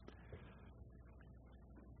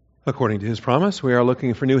According to his promise, we are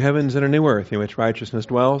looking for new heavens and a new earth in which righteousness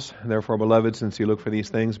dwells. Therefore, beloved, since you look for these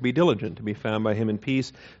things, be diligent to be found by him in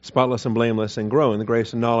peace, spotless and blameless, and grow in the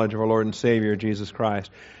grace and knowledge of our Lord and Savior, Jesus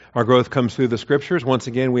Christ. Our growth comes through the Scriptures. Once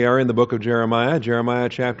again, we are in the book of Jeremiah, Jeremiah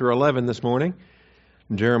chapter 11 this morning.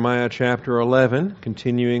 Jeremiah chapter 11,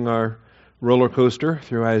 continuing our roller coaster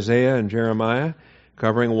through Isaiah and Jeremiah,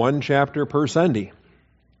 covering one chapter per Sunday,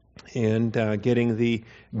 and getting the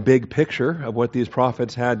big picture of what these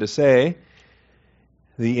prophets had to say,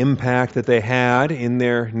 the impact that they had in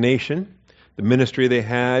their nation, the ministry they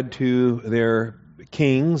had to their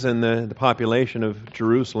kings and the population of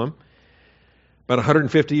Jerusalem. About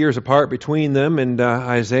 150 years apart between them and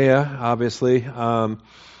Isaiah, obviously,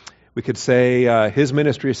 we could say his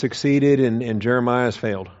ministry succeeded and Jeremiah's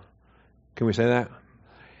failed. Can we say that?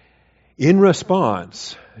 In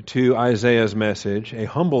response to Isaiah's message, a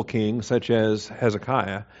humble king such as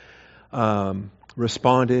Hezekiah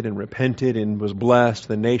responded and repented and was blessed.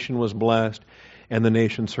 The nation was blessed, and the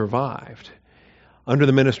nation survived. Under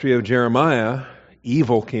the ministry of Jeremiah,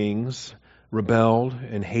 evil kings rebelled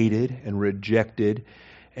and hated and rejected,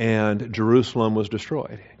 and Jerusalem was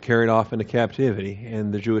destroyed, carried off into captivity,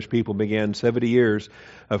 and the Jewish people began 70 years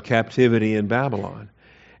of captivity in Babylon.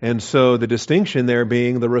 And so the distinction there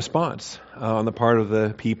being the response on the part of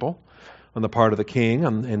the people, on the part of the king,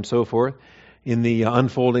 and so forth, in the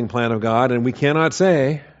unfolding plan of God. And we cannot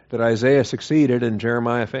say that Isaiah succeeded and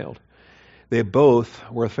Jeremiah failed. They both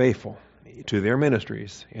were faithful to their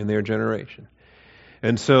ministries in their generation.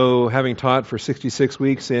 And so having taught for 66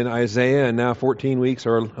 weeks in Isaiah and now 14 weeks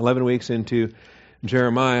or 11 weeks into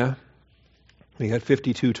Jeremiah, we got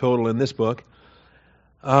 52 total in this book.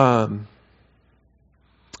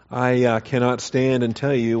 I cannot stand and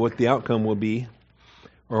tell you what the outcome will be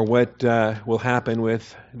or what will happen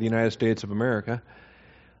with the United States of America.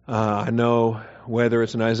 I know whether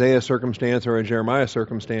it's an Isaiah circumstance or a Jeremiah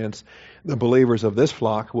circumstance, the believers of this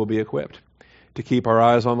flock will be equipped to keep our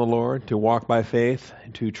eyes on the Lord, to walk by faith,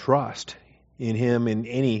 to trust in Him in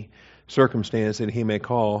any circumstance that He may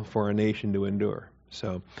call for a nation to endure.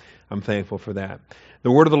 So I'm thankful for that.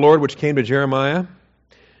 The word of the Lord which came to Jeremiah,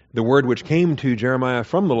 the word which came to Jeremiah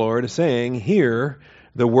from the Lord, saying, "Hear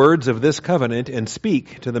the words of this covenant, and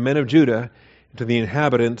speak to the men of Judah, to the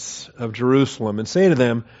inhabitants of Jerusalem, and say to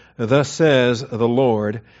them, Thus says the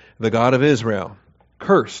Lord, the God of Israel,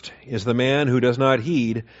 Cursed is the man who does not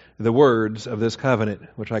heed the words of this covenant,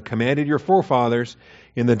 which I commanded your forefathers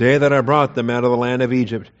in the day that I brought them out of the land of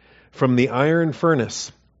Egypt, from the iron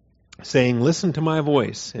furnace, saying, Listen to my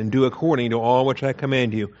voice, and do according to all which I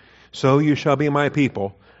command you. So you shall be my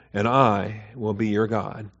people, and I will be your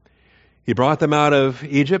God." He brought them out of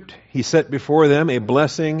Egypt. He set before them a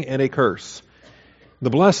blessing and a curse. The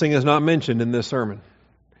blessing is not mentioned in this sermon,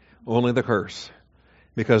 only the curse,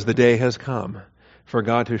 because the day has come for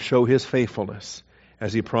God to show His faithfulness,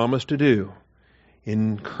 as He promised to do,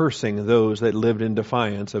 in cursing those that lived in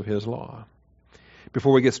defiance of His law.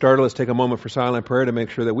 Before we get started, let's take a moment for silent prayer to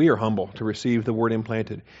make sure that we are humble to receive the word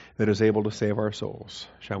implanted that is able to save our souls.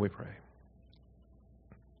 Shall we pray?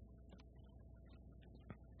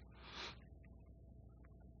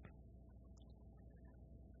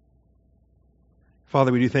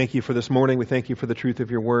 Father, we do thank you for this morning. We thank you for the truth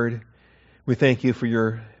of your word. We thank you for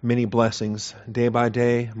your many blessings, day by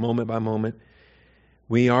day, moment by moment.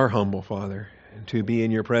 We are humble, Father, to be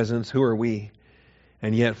in your presence. Who are we?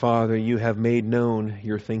 And yet, Father, you have made known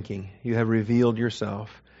your thinking. You have revealed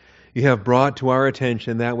yourself. You have brought to our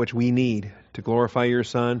attention that which we need to glorify your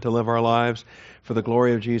Son, to live our lives for the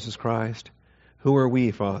glory of Jesus Christ. Who are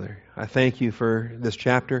we, Father? I thank you for this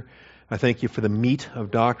chapter. I thank you for the meat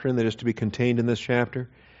of doctrine that is to be contained in this chapter,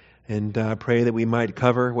 and pray that we might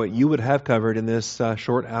cover what you would have covered in this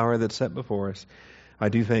short hour that's set before us. I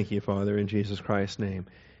do thank you, Father, in Jesus Christ's name.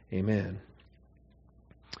 Amen.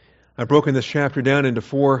 I've broken this chapter down into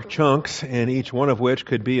 4 chunks, and each one of which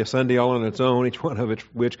could be a Sunday all on its own, each one of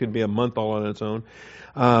which could be a month all on its own,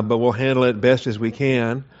 but we'll handle it best as we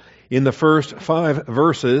can. In the first 5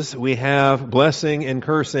 verses, we have blessing and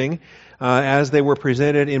cursing as they were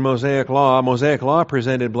presented in Mosaic law. Mosaic law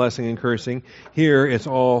presented blessing and cursing. Here, it's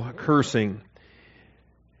all cursing.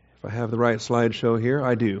 If I have the right slideshow here,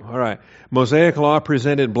 I do. All right. Mosaic law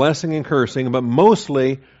presented blessing and cursing, but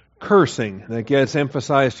mostly cursing. That gets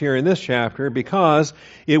emphasized here in this chapter because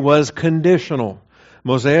it was conditional.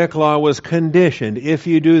 Mosaic law was conditioned. If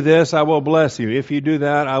you do this, I will bless you. If you do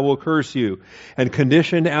that, I will curse you. And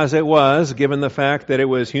conditioned as it was, given the fact that it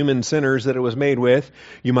was human sinners that it was made with,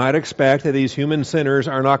 you might expect that these human sinners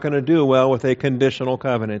are not going to do well with a conditional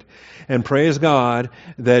covenant. And praise God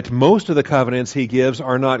that most of the covenants He gives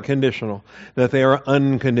are not conditional, that they are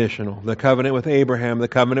unconditional. The covenant with Abraham, the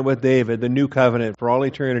covenant with David, the new covenant for all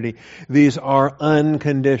eternity, these are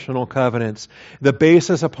unconditional covenants. The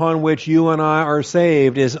basis upon which you and I are saved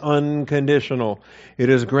is unconditional. It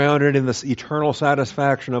is grounded in the eternal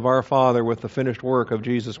satisfaction of our Father with the finished work of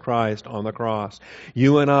Jesus Christ on the cross.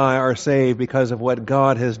 You and I are saved because of what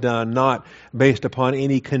God has done, not based upon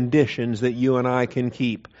any conditions that you and I can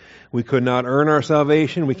keep. We could not earn our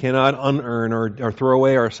salvation. We cannot unearn or throw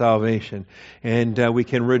away our salvation. And we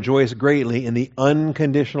can rejoice greatly in the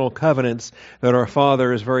unconditional covenants that our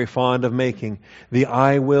Father is very fond of making. The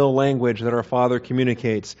I will language that our Father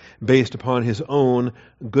communicates based upon His own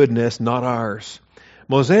goodness, not ours.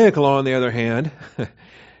 Mosaic law, on the other hand,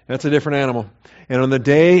 that's a different animal. And on the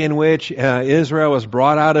day in which Israel was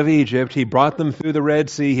brought out of Egypt, He brought them through the Red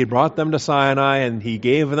Sea, He brought them to Sinai, and He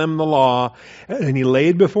gave them the law, and He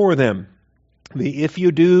laid before them the if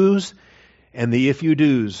you do's and the if you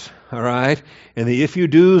do's. All right? And the if you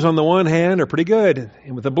do's on the one hand are pretty good,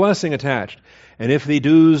 and with a blessing attached. And if the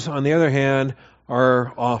do's on the other hand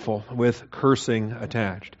are awful, with cursing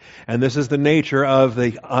attached. And this is the nature of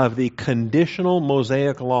the conditional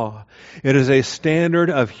Mosaic law. It is a standard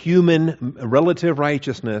of human relative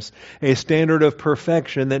righteousness, a standard of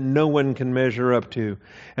perfection that no one can measure up to.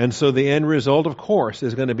 And so the end result, of course,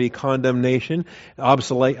 is going to be condemnation,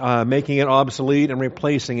 making it obsolete and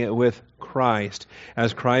replacing it with Christ,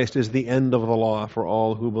 as Christ is the end of the law for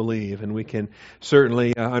all who believe. And we can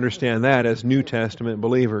certainly understand that as New Testament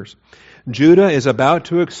believers. Judah is about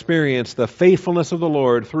to experience the faithfulness of the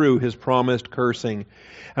Lord through His promised cursing.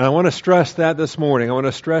 And I want to stress that this morning. I want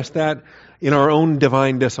to stress that in our own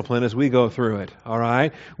divine discipline as we go through it. All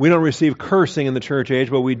right? We don't receive cursing in the church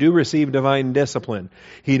age, but we do receive divine discipline.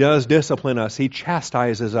 He does discipline us. He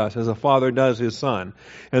chastises us as a father does his son.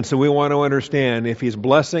 And so we want to understand if He's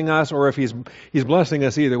blessing us or if He's blessing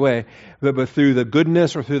us either way, but through the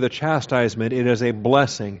goodness or through the chastisement, it is a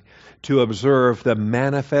blessing to observe the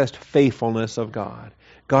manifest faithfulness of God.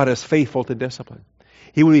 God is faithful to discipline.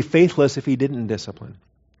 He would be faithless if He didn't discipline.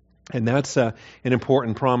 And that's an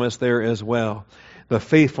important promise there as well. The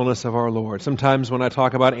faithfulness of our Lord. Sometimes when I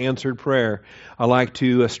talk about answered prayer, I like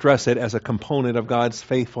to stress it as a component of God's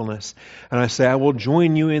faithfulness. And I say, I will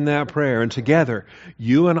join you in that prayer. And together,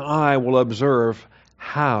 you and I will observe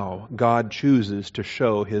how God chooses to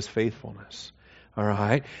show His faithfulness. All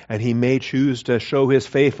right? And He may choose to show His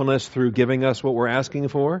faithfulness through giving us what we're asking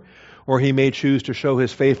for, or He may choose to show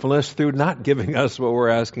His faithfulness through not giving us what we're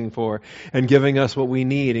asking for, and giving us what we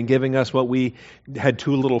need, and giving us what we had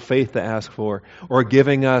too little faith to ask for, or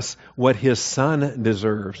giving us what His Son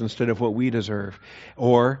deserves instead of what we deserve,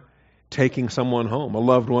 or taking someone home, a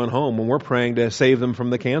loved one home, when we're praying to save them from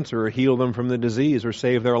the cancer or heal them from the disease or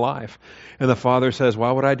save their life. And the Father says,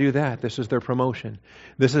 why would I do that? This is their promotion.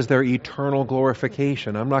 This is their eternal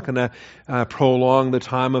glorification. I'm not going to prolong the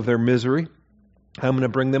time of their misery. I'm going to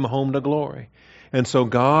bring them home to glory. And so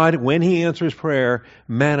God, when He answers prayer,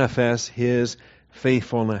 manifests His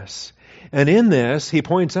faithfulness. And in this, He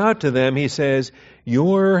points out to them, He says,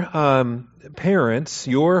 your parents,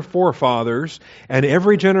 your forefathers, and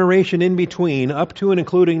every generation in between, up to and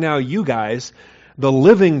including now you guys, the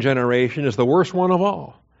living generation is the worst one of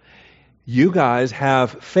all. You guys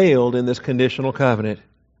have failed in this conditional covenant.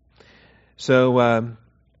 So,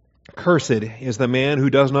 cursed is the man who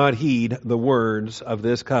does not heed the words of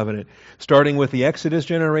this covenant, starting with the Exodus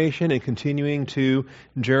generation and continuing to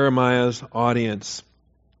Jeremiah's audience.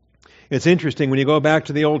 It's interesting, when you go back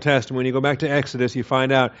to the Old Testament, when you go back to Exodus, you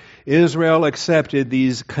find out Israel accepted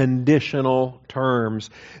these conditional terms.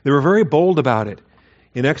 They were very bold about it.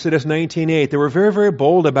 In Exodus 19:8, they were very, very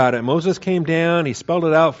bold about it. Moses came down, he spelled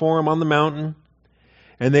it out for them on the mountain,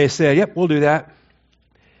 and they said, yep, we'll do that.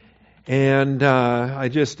 And I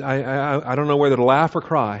don't know whether to laugh or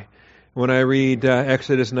cry when I read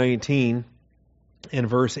Exodus 19 and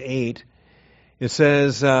verse 8. It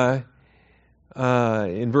says in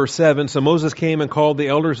verse 7, so Moses came and called the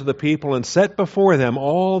elders of the people and set before them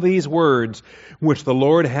all these words which the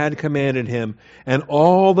Lord had commanded him. And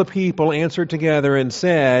all the people answered together and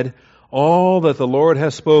said, all that the Lord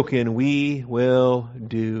has spoken we will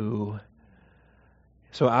do.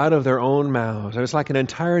 So out of their own mouths, there's like an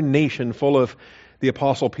entire nation full of the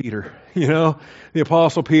Apostle Peter. The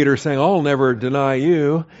Apostle Peter saying, I'll never deny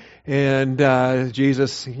you. And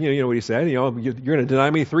Jesus, you know what he said, you're going to deny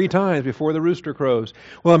me 3 times before the rooster crows.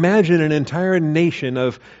 Well, imagine an entire nation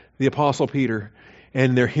of the Apostle Peter,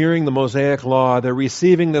 and they're hearing the Mosaic Law, they're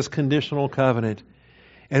receiving this conditional covenant.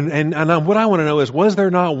 And what I want to know is, was there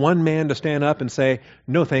not one man to stand up and say,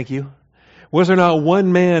 no thank you? Was there not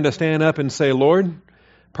one man to stand up and say, Lord,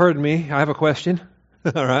 pardon me, I have a question?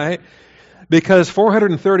 All right? Because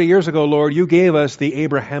 430 years ago, Lord, you gave us the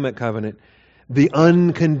Abrahamic covenant, the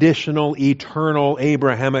unconditional, eternal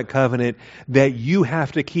Abrahamic covenant that you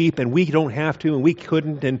have to keep and we don't have to and we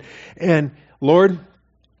couldn't. And Lord,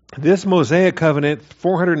 this Mosaic covenant,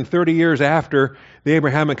 430 years after the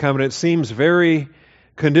Abrahamic covenant, seems very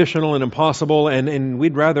conditional and impossible, and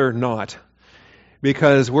we'd rather not,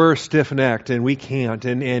 because we're stiff-necked and we can't,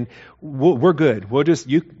 and we're good.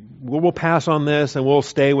 We'll pass on this and we'll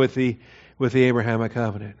stay with the Abrahamic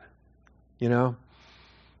covenant.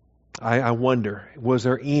 I wonder, was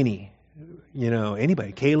there anybody,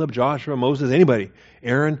 Caleb, Joshua, Moses, anybody,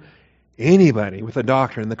 Aaron, anybody with the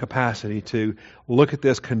doctrine, the capacity to look at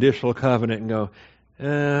this conditional covenant and go,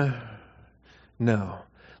 no.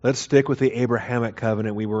 Let's stick with the Abrahamic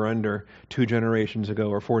covenant we were under 2 generations ago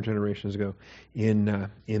or 4 generations ago in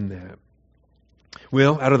that.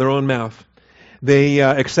 Well, out of their own mouth. They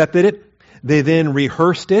accepted it. They then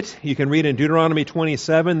rehearsed it. You can read in Deuteronomy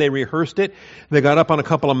 27, they rehearsed it. They got up on a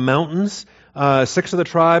couple of mountains. 6 of the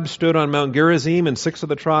tribes stood on Mount Gerizim, and 6 of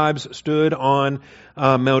the tribes stood on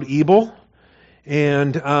Mount Ebal.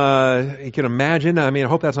 And you can imagine, I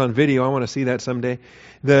hope that's on video. I want to see that someday.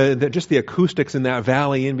 Just the acoustics in that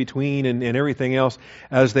valley in between and everything else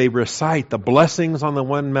as they recite the blessings on the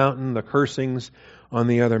one mountain, the cursings on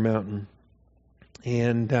the other mountain.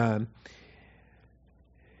 And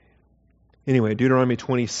anyway, Deuteronomy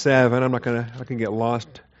 27, I can get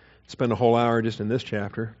lost, spend a whole hour just in this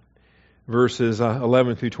chapter, verses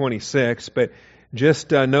 11 through 26. But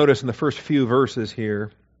just notice in the first few verses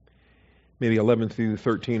here, maybe 11 through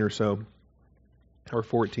 13 or so, or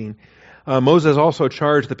 14. Moses also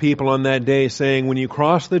charged the people on that day, saying, when you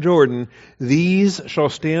cross the Jordan, these shall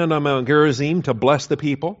stand on Mount Gerizim to bless the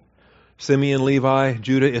people. Simeon, Levi,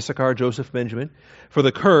 Judah, Issachar, Joseph, Benjamin. For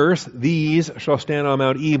the curse, these shall stand on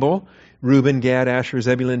Mount Ebal, Reuben, Gad, Asher,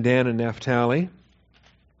 Zebulun, Dan, and Naphtali.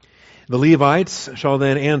 The Levites shall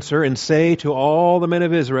then answer and say to all the men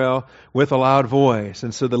of Israel with a loud voice.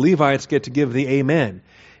 And so the Levites get to give the amen.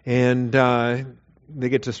 And they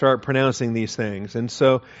get to start pronouncing these things. And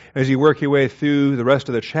so as you work your way through the rest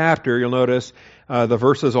of the chapter, you'll notice the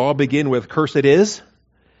verses all begin with cursed is,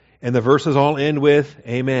 and the verses all end with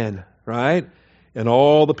amen, right? And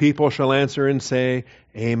all the people shall answer and say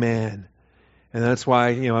amen. And that's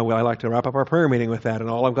why, I like to wrap up our prayer meeting with that. And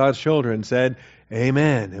all of God's children said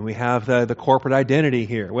amen. And we have the corporate identity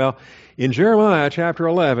here. Well, in Jeremiah chapter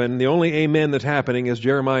 11, the only amen that's happening is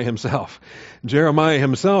Jeremiah himself. Jeremiah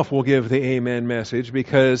himself will give the amen message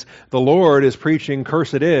because the Lord is preaching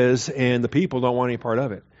cursed is, and the people don't want any part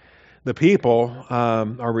of it. The people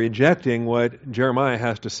are rejecting what Jeremiah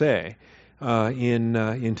has to say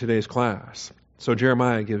in today's class. So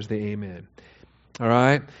Jeremiah gives the amen. All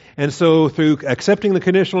right? And so through accepting the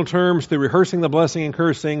conditional terms, through rehearsing the blessing and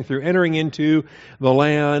cursing, through entering into the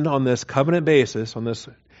land on this covenant basis, on this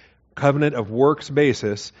covenant of works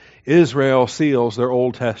basis, Israel seals their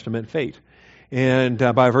Old Testament fate. And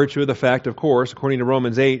by virtue of the fact, of course, according to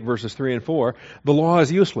Romans 8, verses 3 and 4, the law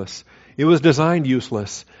is useless. It was designed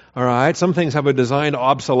useless. All right? Some things have a designed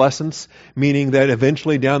obsolescence, meaning that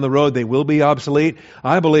eventually down the road they will be obsolete.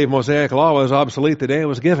 I believe Mosaic law was obsolete the day it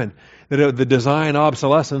was given. That the design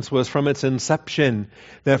obsolescence was from its inception.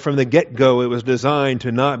 That from the get-go it was designed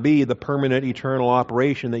to not be the permanent eternal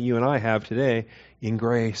operation that you and I have today in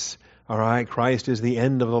grace. All right? Christ is the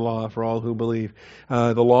end of the law for all who believe.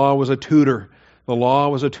 The law was a tutor. The law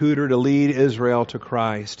was a tutor to lead Israel to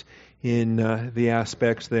Christ in the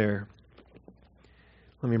aspects there.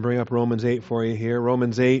 Let me bring up Romans 8 for you here.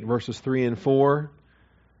 Romans 8, verses 3 and 4.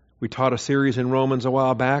 We taught a series in Romans a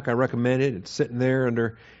while back. I recommend it. It's sitting there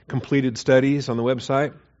under completed studies on the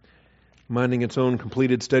website, minding its own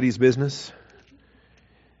completed studies business.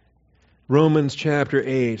 Romans chapter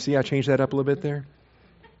 8. See, I changed that up a little bit there.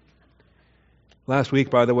 Last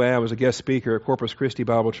week, by the way, I was a guest speaker at Corpus Christi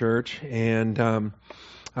Bible Church, and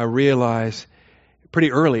I realized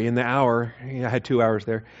pretty early in the hour, I had 2 hours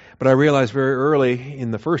there, but I realized very early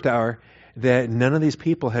in the first hour that none of these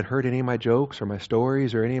people had heard any of my jokes or my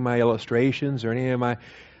stories or any of my illustrations or any of my...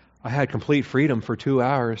 I had complete freedom for 2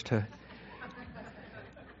 hours to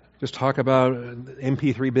just talk about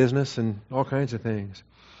MP3 business and all kinds of things.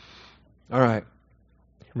 All right.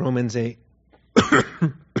 Romans 8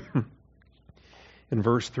 in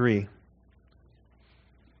verse 3.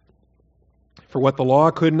 For what the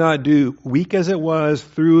law could not do, weak as it was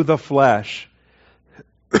through the flesh.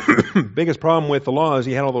 Biggest problem with the law is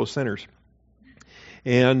you had all those sinners.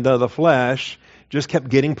 And the flesh just kept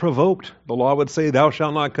getting provoked. The law would say, thou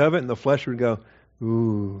shalt not covet, and the flesh would go,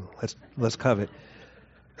 ooh, let's covet.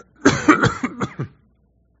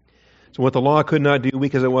 So what the law could not do,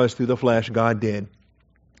 weak as it was through the flesh, God did,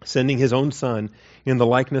 sending his own Son in the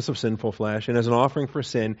likeness of sinful flesh, and as an offering for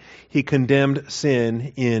sin, he condemned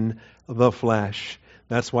sin in the flesh.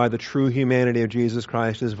 That's why the true humanity of Jesus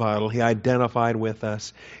Christ is vital. He identified with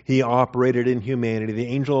us. He operated in humanity. The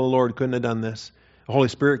angel of the Lord couldn't have done this. The Holy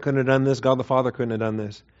Spirit couldn't have done this. God the Father couldn't have done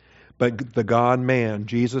this. But the God-man,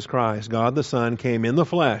 Jesus Christ, God the Son, came in the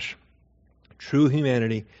flesh, true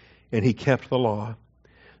humanity, and he kept the law,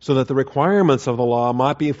 so that the requirements of the law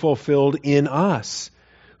might be fulfilled in us,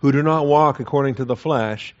 who do not walk according to the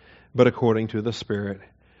flesh, but according to the Spirit.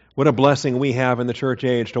 What a blessing we have in the church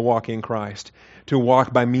age to walk in Christ, to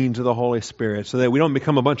walk by means of the Holy Spirit, so that we don't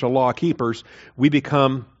become a bunch of law keepers, we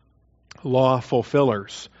become law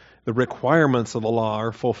fulfillers. The requirements of the law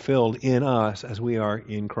are fulfilled in us as we are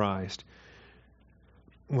in Christ.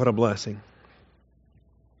 What a blessing.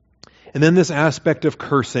 And then this aspect of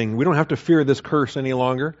cursing. We don't have to fear this curse any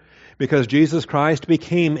longer because Jesus Christ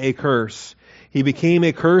became a curse. He became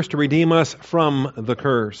a curse to redeem us from the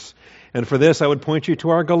curse. And for this, I would point you to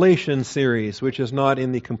our Galatians series, which is not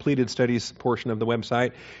in the completed studies portion of the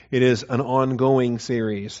website. It is an ongoing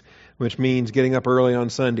series, which means getting up early on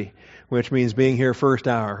Sunday, which means being here first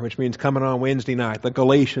hour, which means coming on Wednesday night. The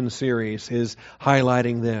Galatians series is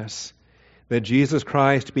highlighting this, that Jesus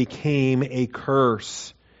Christ became a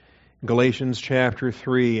curse. Galatians chapter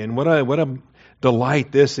 3. And what a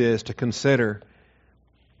delight this is to consider.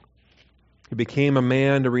 He became a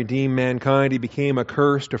man to redeem mankind. He became a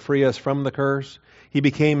curse to free us from the curse. He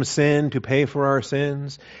became sin to pay for our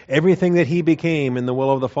sins. Everything that he became in the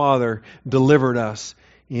will of the Father delivered us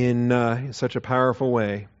in such a powerful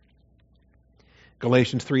way.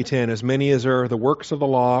 Galatians 3:10, as many as are the works of the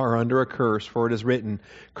law are under a curse, for it is written,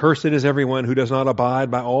 cursed is everyone who does not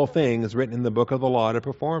abide by all things written in the book of the law to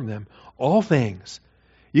perform them. All things.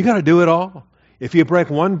 You got to do it all. If you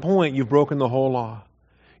break one point, you've broken the whole law.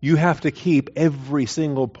 You have to keep every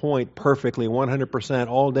single point perfectly, 100%,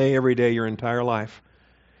 all day, every day, your entire life.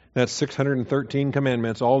 That's 613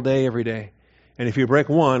 commandments all day, every day. And if you break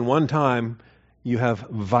one time, you have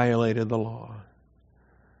violated the law.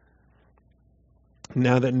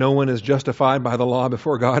 Now that no one is justified by the law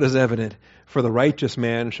before God is evident, for the righteous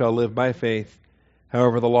man shall live by faith.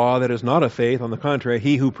 However, the law that is not of faith, on the contrary,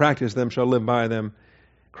 he who practices them shall live by them.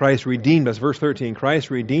 Christ redeemed us. Verse 13, Christ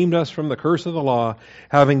redeemed us from the curse of the law,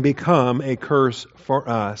 having become a curse for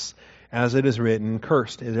us. As it is written,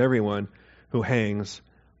 cursed is everyone who hangs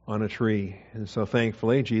on a tree. And so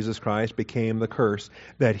thankfully, Jesus Christ became the curse,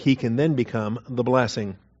 that he can then become the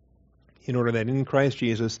blessing, in order that in Christ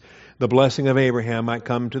Jesus, the blessing of Abraham might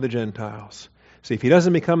come to the Gentiles. See, if he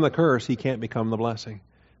doesn't become the curse, he can't become the blessing.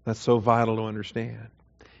 That's so vital to understand.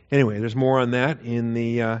 Anyway, there's more on that in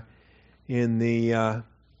the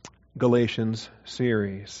Galatians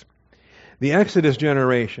series. The Exodus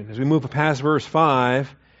generation. As we move past verse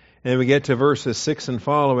 5 and we get to verses 6 and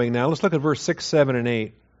following now, let's look at verse 6, 7, and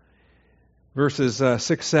 8. Verses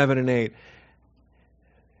 6, 7, and 8.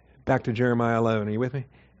 Back to Jeremiah 11. Are you with me?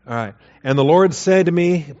 All right. And the Lord said to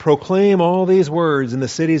me, proclaim all these words in the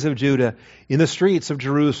cities of Judah, in the streets of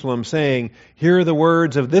Jerusalem, saying, hear the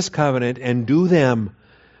words of this covenant and do them.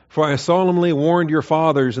 For I solemnly warned your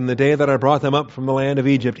fathers in the day that I brought them up from the land of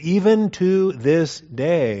Egypt, even to this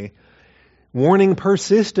day, warning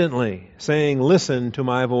persistently, saying, listen to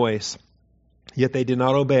my voice. Yet they did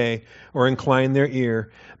not obey or incline their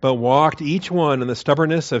ear, but walked each one in the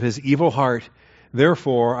stubbornness of his evil heart.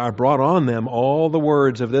 Therefore I brought on them all the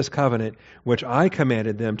words of this covenant, which I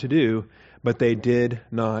commanded them to do, but they did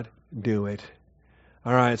not do it.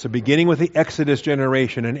 All right, so beginning with the Exodus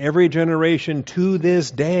generation, and every generation to this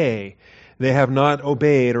day, they have not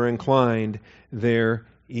obeyed or inclined their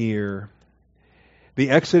ear. The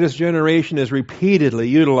Exodus generation is repeatedly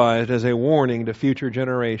utilized as a warning to future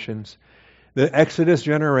generations. The Exodus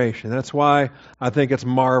generation. That's why I think it's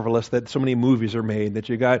marvelous that so many movies are made. That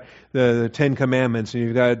you got the Ten Commandments, and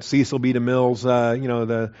you've got Cecil B. DeMille's,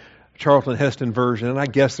 the Charlton Heston version, and I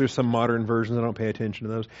guess there's some modern versions. I don't pay attention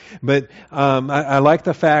to those. But I like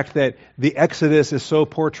the fact that the Exodus is so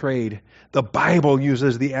portrayed. The Bible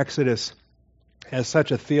uses the Exodus has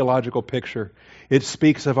such a theological picture. It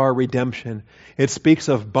speaks of our redemption. It speaks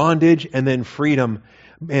of bondage and then freedom,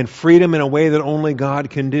 and freedom in a way that only God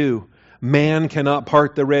can do. Man cannot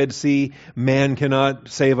part the Red Sea. Man cannot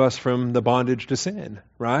save us from the bondage to sin,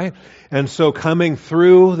 right? And so coming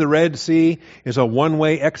through the Red Sea is a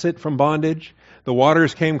one-way exit from bondage. The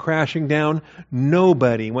waters came crashing down.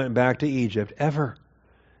 Nobody went back to Egypt, ever.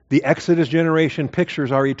 The Exodus generation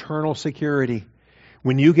pictures our eternal security.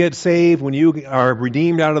 When you get saved, when you are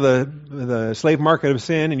redeemed out of the slave market of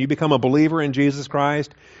sin and you become a believer in Jesus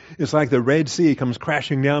Christ, it's like the Red Sea comes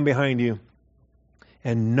crashing down behind you.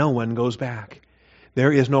 And no one goes back.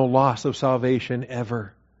 There is no loss of salvation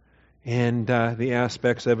ever. And the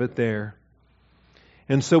aspects of it there.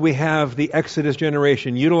 And so we have the Exodus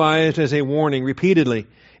generation utilized as a warning repeatedly.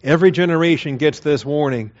 Every generation gets this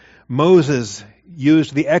warning. Moses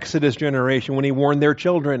used the Exodus generation when he warned their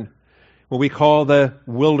children. What we call the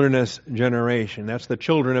wilderness generation. That's the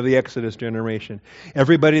children of the Exodus generation.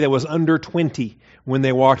 Everybody that was under 20 when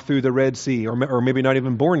they walked through the Red Sea, or maybe not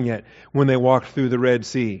even born yet when they walked through the Red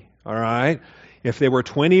Sea. All right? If they were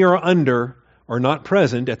 20 or under, or not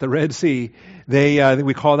present at the Red Sea,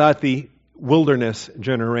 we call that the wilderness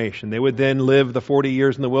generation. They would then live the 40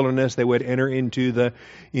 years in the wilderness. They would enter into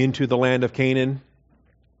the land of Canaan.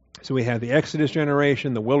 So we have the Exodus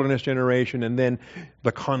generation, the wilderness generation, and then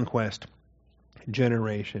the conquest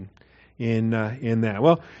generation in that.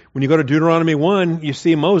 Well, when you go to Deuteronomy 1, you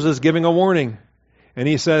see Moses giving a warning. And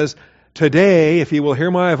he says, "Today, if you will hear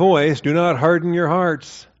my voice, do not harden your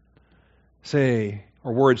hearts."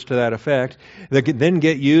 Or words to that effect, that then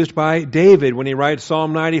get used by David when he writes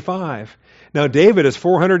Psalm 95. Now, David is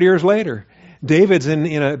 400 years later. David's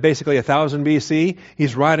in basically 1000 BC.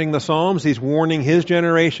 He's writing the Psalms. He's warning his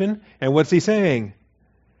generation. And what's he saying?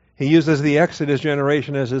 He uses the Exodus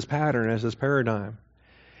generation as his pattern, as his paradigm.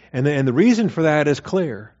 And the reason for that is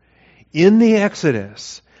clear. In the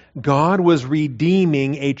Exodus, God was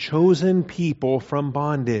redeeming a chosen people from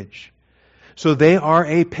bondage. So they are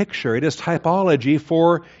a picture. It is typology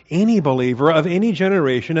for any believer of any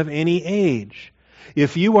generation, of any age.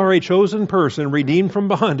 If you are a chosen person redeemed from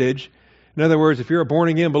bondage, in other words, if you're a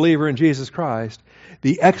born-again believer in Jesus Christ,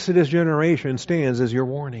 the Exodus generation stands as your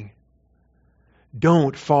warning.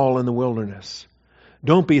 Don't fall in the wilderness.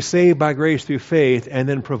 Don't be saved by grace through faith and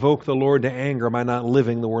then provoke the Lord to anger by not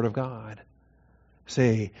living the Word of God.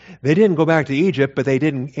 They didn't go back to Egypt, but they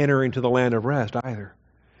didn't enter into the land of rest either.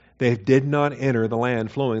 They did not enter the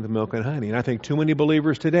land flowing with milk and honey. And I think too many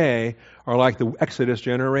believers today are like the Exodus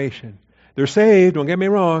generation. They're saved, don't get me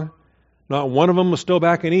wrong. Not one of them was still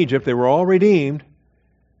back in Egypt. They were all redeemed,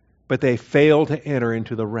 but they failed to enter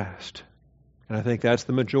into the rest. And I think that's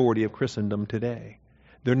the majority of Christendom today.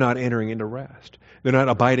 They're not entering into rest. They're not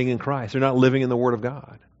abiding in Christ. They're not living in the Word of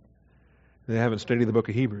God. They haven't studied the book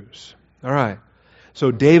of Hebrews. All right. So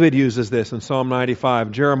David uses this in Psalm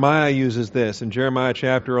 95. Jeremiah uses this in Jeremiah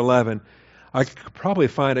chapter 11. I could probably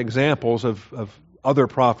find examples of other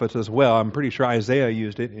prophets as well. I'm pretty sure Isaiah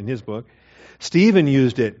used it in his book. Stephen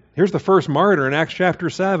used it. Here's the first martyr in Acts chapter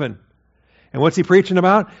 7. And what's he preaching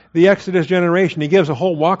about? The Exodus generation. He gives a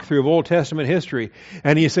whole walkthrough of Old Testament history.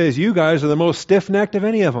 And he says, you guys are the most stiff-necked of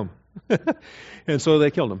any of them. And so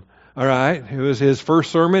they killed him. All right. It was his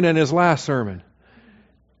first sermon and his last sermon.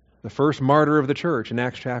 The first martyr of the church in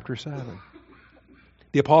Acts chapter 7.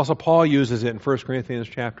 The Apostle Paul uses it in 1 Corinthians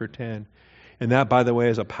chapter 10. And that, by the way,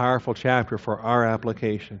 is a powerful chapter for our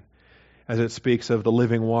application. As it speaks of the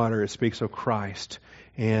living water, it speaks of Christ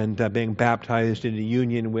and being baptized into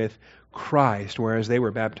union with Christ, whereas they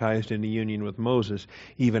were baptized into union with Moses,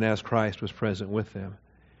 even as Christ was present with them.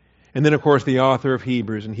 And then, of course, the author of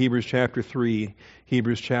Hebrews in Hebrews chapter 3,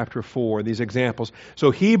 Hebrews chapter 4, these examples.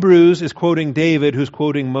 So Hebrews is quoting David, who's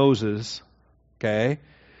quoting Moses. Okay?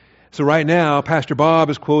 So right now, Pastor Bob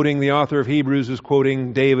is quoting the author of Hebrews, who's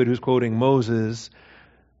quoting David, who's quoting Moses,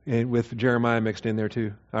 and with Jeremiah mixed in there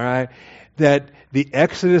too. All right? That the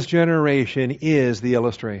Exodus generation is the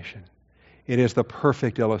illustration. It is the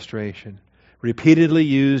perfect illustration. Repeatedly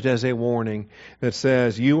used as a warning that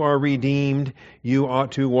says, you are redeemed, you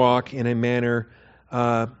ought to walk in a manner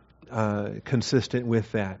consistent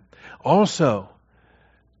with that. Also,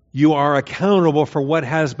 you are accountable for what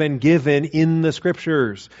has been given in the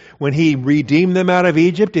Scriptures. When He redeemed them out of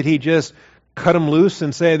Egypt, did He just cut them loose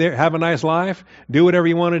and say, there, have a nice life, do whatever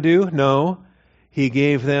you want to do? No. He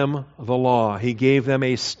gave them the law. He gave them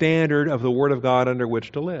a standard of the Word of God under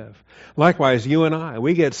which to live. Likewise, you and I,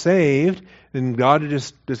 we get saved, and God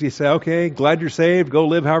does He say, okay, glad you're saved, go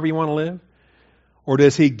live however you want to live? Or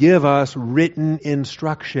does He give us written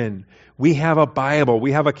instruction? We have a Bible.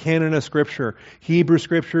 We have a canon of Scripture. Hebrew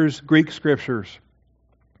Scriptures, Greek Scriptures.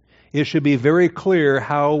 It should be very clear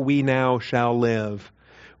how we now shall live.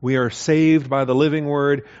 We are saved by the living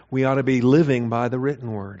Word. We ought to be living by the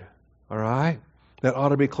written Word. All right? That ought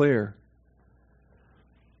to be clear.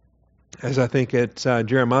 As I think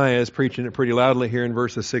Jeremiah is preaching it pretty loudly here in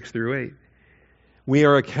verses 6 through 8. We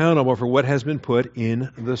are accountable for what has been put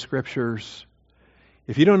in the Scriptures.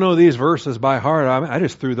 If you don't know these verses by heart, I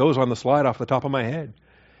just threw those on the slide off the top of my head.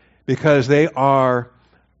 Because they are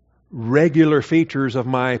regular features of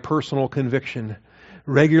my personal conviction.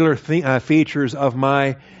 Regular features of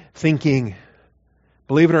my thinking.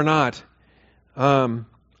 Believe it or not,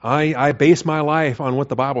 I base my life on what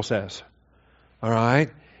the Bible says. All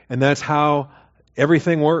right? And that's how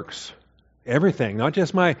everything works. Everything. Not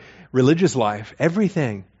just my religious life.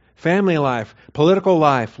 Everything. Family life, political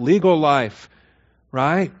life, legal life.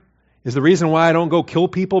 Right? Is the reason why I don't go kill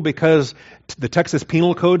people because the Texas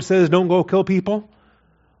Penal Code says don't go kill people?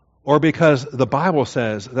 Or because the Bible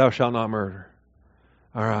says thou shalt not murder?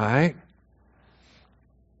 All right?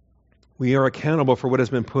 We are accountable for what has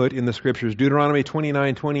been put in the Scriptures. Deuteronomy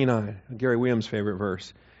 29:29, Gary Williams' favorite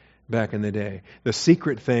verse back in the day. The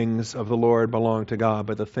secret things of the Lord belong to God,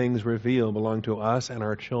 but the things revealed belong to us and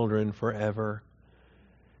our children forever.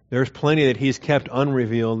 There's plenty that He's kept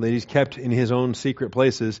unrevealed, that He's kept in His own secret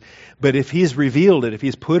places. But if He's revealed it, if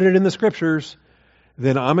He's put it in the Scriptures,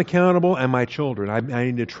 then I'm accountable and my children. I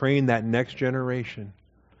need to train that next generation.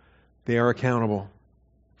 They are accountable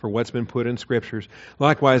for what's been put in Scriptures.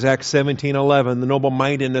 Likewise, Acts 17:11, the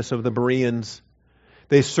noble-mindedness of the Bereans.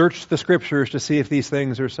 They searched the Scriptures to see if these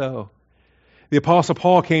things are so. The Apostle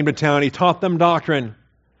Paul came to town. He taught them doctrine.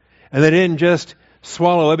 And they didn't just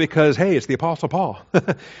swallow it because, hey, it's the Apostle Paul.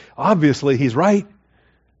 Obviously, he's right.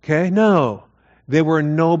 Okay? No. They were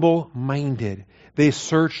noble-minded. They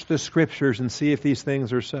searched the Scriptures and see if these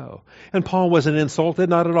things are so. And Paul wasn't insulted,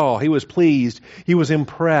 not at all. He was pleased. He was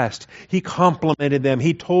impressed. He complimented them.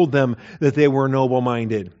 He told them that they were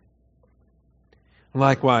noble-minded.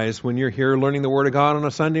 Likewise, when you're here learning the Word of God on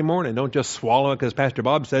a Sunday morning, don't just swallow it because Pastor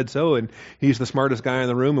Bob said so and he's the smartest guy in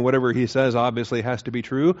the room and whatever he says obviously has to be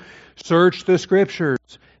true. Search the Scriptures.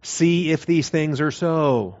 See if these things are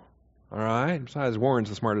so. All right? Besides, Warren's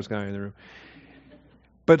the smartest guy in the room.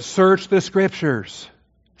 But search the Scriptures.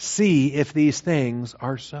 See if these things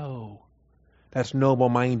are so. That's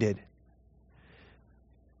noble-minded.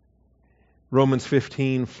 Romans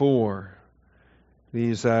 15:4.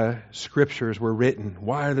 These Scriptures were written.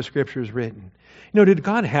 Why are the Scriptures written? Did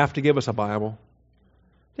God have to give us a Bible?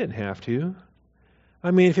 Didn't have to.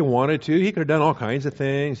 I mean, if He wanted to, He could have done all kinds of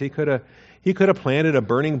things. He could have planted a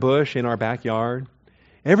burning bush in our backyard.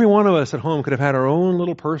 Every one of us at home could have had our own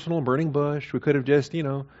little personal burning bush. We could have just,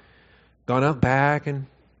 gone out back and...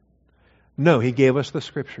 No, He gave us the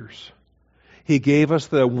Scriptures. He gave us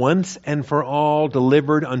the once and for all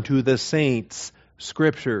delivered unto the saints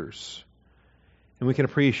Scriptures. And we can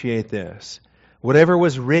appreciate this. Whatever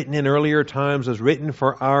was written in earlier times was written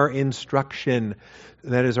for our instruction.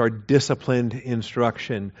 That is our disciplined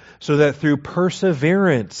instruction. So that through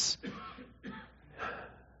perseverance...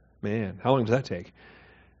 Man, how long does that take?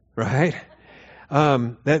 Right?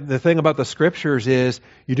 The thing about the Scriptures is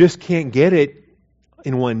you just can't get it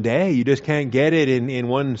in one day. You just can't get it in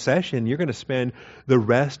one session. You're going to spend the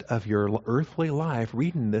rest of your earthly life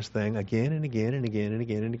reading this thing again and again and again and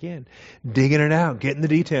again and again. Digging it out, getting the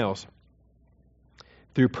details.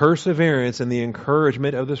 Through perseverance and the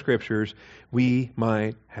encouragement of the Scriptures, we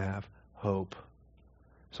might have hope.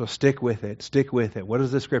 So stick with it. Stick with it. What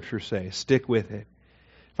does the Scripture say? Stick with it.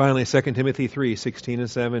 Finally, 2 Timothy 3:16 and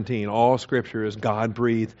 17. All Scripture is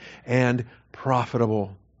God-breathed and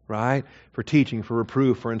profitable, right? For teaching, for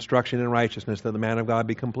reproof, for instruction in righteousness, that the man of God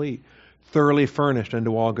be complete, thoroughly furnished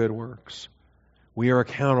unto all good works. We are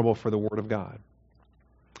accountable for the Word of God.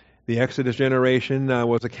 The Exodus generation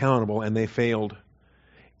was accountable, and they failed.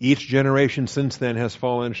 Each generation since then has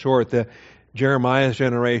fallen short. The Jeremiah's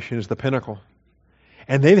generation is the pinnacle.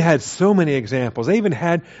 And they've had so many examples. They even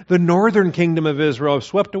had the northern kingdom of Israel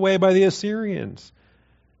swept away by the Assyrians.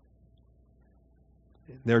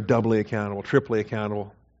 They're doubly accountable, triply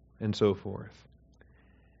accountable, and so forth.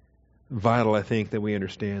 Vital, I think, that we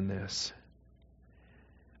understand this.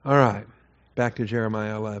 All right, back to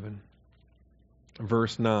Jeremiah 11,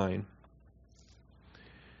 verse 9.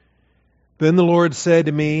 Then the Lord said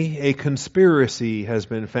to me, a conspiracy has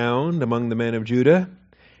been found among the men of Judah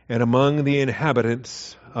and among the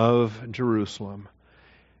inhabitants of Jerusalem.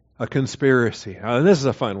 A conspiracy. This is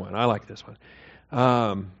a fun one. I like this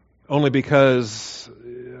one. Only because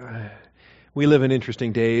We live in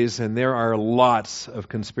interesting days, and there are lots of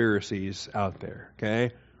conspiracies out there,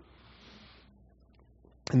 okay?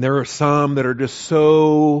 And there are some that are just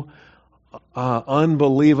so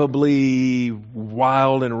unbelievably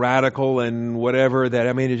wild and radical and whatever that,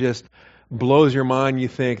 it just blows your mind. You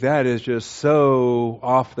think that is just so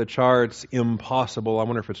off the charts, impossible. I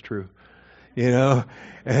wonder if it's true, and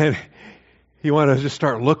you want to just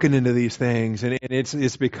start looking into these things, and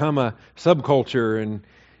it's become a subculture and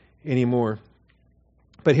anymore.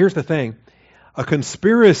 But here's the thing. A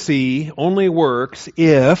conspiracy only works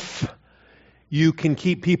if you can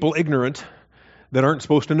keep people ignorant that aren't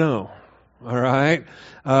supposed to know. All right?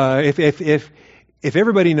 If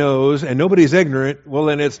everybody knows and nobody's ignorant, well,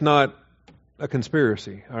 then it's not a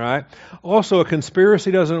conspiracy. All right? Also, a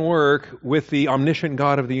conspiracy doesn't work with the omniscient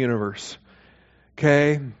God of the universe.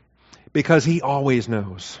 Okay? Because He always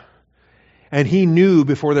knows. And He knew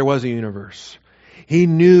before there was a universe. He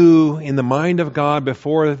knew in the mind of God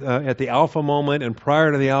before, at the Alpha moment and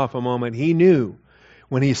prior to the Alpha moment, He knew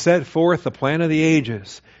when He set forth the plan of the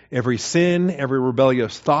ages, every sin, every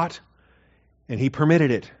rebellious thought, and He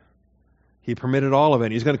permitted it. He permitted all of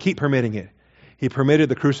it. He's going to keep permitting it. He permitted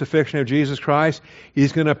the crucifixion of Jesus Christ.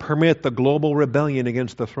 He's going to permit the global rebellion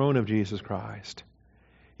against the throne of Jesus Christ.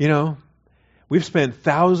 We've spent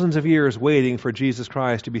thousands of years waiting for Jesus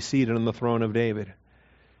Christ to be seated on the throne of David.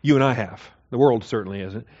 You and I have. The world certainly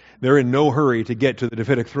isn't. They're in no hurry to get to the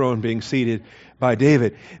Davidic throne being seated by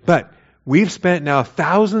David. But we've spent now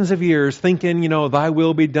thousands of years thinking, thy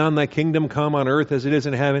will be done, thy kingdom come on earth as it is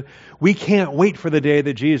in heaven. We can't wait for the day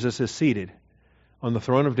that Jesus is seated on the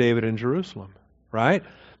throne of David in Jerusalem, right?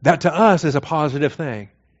 That to us is a positive thing.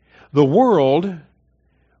 The world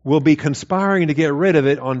will be conspiring to get rid of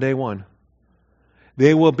it on day one.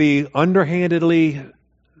 They will be underhandedly,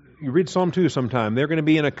 you read Psalm 2 sometime, they're going to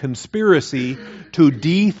be in a conspiracy to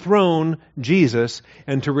dethrone Jesus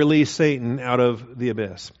and to release Satan out of the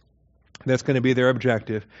abyss. That's going to be their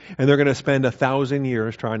objective. And they're going to spend 1,000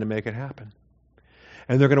 years trying to make it happen.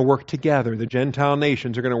 And they're going to work together. The Gentile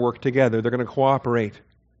nations are going to work together. They're going to cooperate.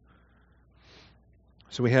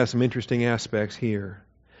 So we have some interesting aspects here.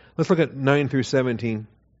 Let's look at 9 through 17.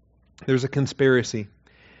 There's a conspiracy.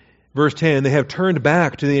 Verse 10, they have turned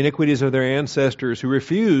back to the iniquities of their ancestors who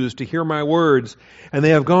refused to hear my words, and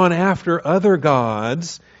they have gone after other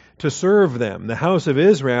gods to serve them. The house of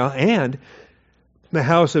Israel and the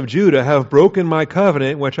house of Judah have broken my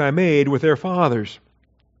covenant which I made with their fathers.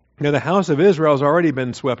 Now the house of Israel has already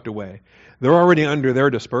been swept away. They're already under their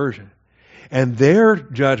dispersion. And their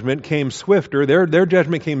judgment came swifter. Their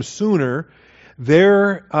judgment came sooner.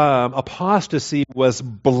 Their apostasy was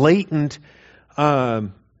blatant,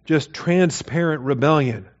 just transparent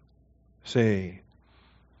rebellion. See,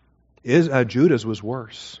 Judah's was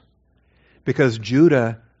worse because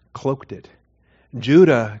Judah cloaked it.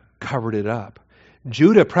 Judah covered it up.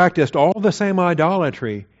 Judah practiced all the same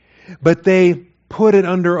idolatry, but they put it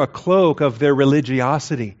under a cloak of their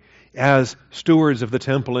religiosity as stewards of the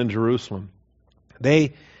temple in Jerusalem.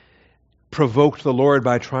 They provoked the Lord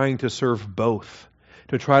by trying to serve both,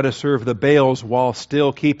 to try to serve the Baals while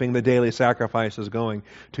still keeping the daily sacrifices going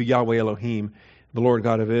to Yahweh Elohim, the Lord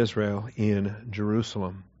God of Israel, in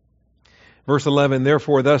Jerusalem. Verse 11,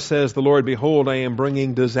 therefore thus says the Lord, behold, I am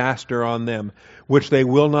bringing disaster on them, which they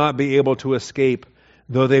will not be able to escape.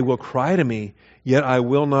 Though they will cry to me, yet I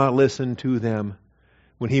will not listen to them.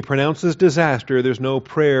 When He pronounces disaster, there's no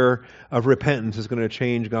prayer of repentance is going to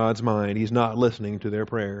change God's mind. He's not listening to their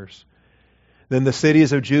prayers. Then the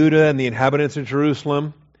cities of Judah and the inhabitants of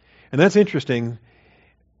Jerusalem, and that's interesting,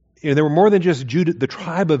 there were more than just Judah, the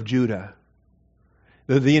tribe of Judah.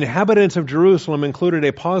 The inhabitants of Jerusalem included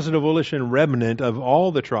a positive volition remnant of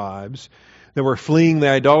all the tribes that were fleeing the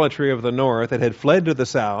idolatry of the north, that had fled to the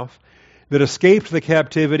south, that escaped the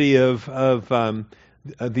captivity of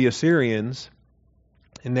the Assyrians,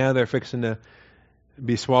 and now they're fixing to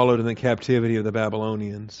be swallowed in the captivity of the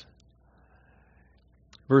Babylonians.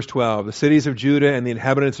 Verse 12, the cities of Judah and the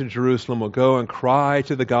inhabitants of Jerusalem will go and cry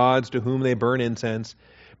to the gods to whom they burn incense,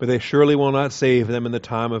 but they surely will not save them in the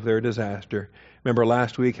time of their disaster. Remember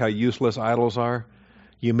last week how useless idols are?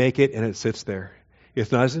 You make it and it sits there. It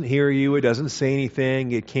doesn't hear you. It doesn't say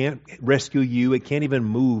anything. It can't rescue you. It can't even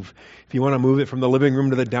move. If you want to move it from the living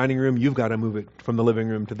room to the dining room, you've got to move it from the living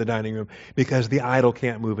room to the dining room because the idol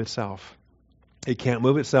can't move itself. It can't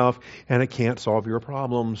move itself and it can't solve your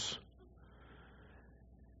problems.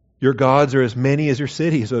 Your gods are as many as your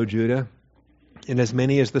cities, O Judah, and as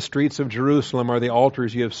many as the streets of Jerusalem are the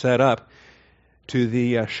altars you have set up to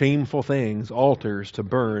the shameful things, altars to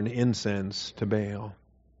burn incense to Baal.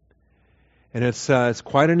 And it's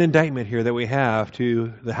quite an indictment here that we have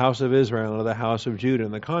to the house of Israel and the house of Judah,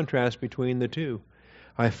 and the contrast between the two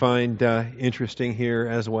I find interesting here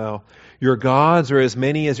as well. Your gods are as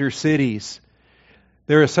many as your cities.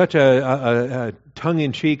 There is such a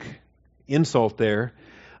tongue-in-cheek insult there.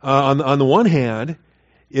 On the one hand,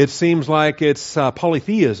 it seems like it's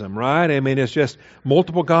polytheism, right? I mean, it's just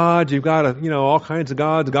multiple gods. You've got all kinds of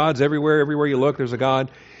gods. Gods everywhere. Everywhere you look, there's a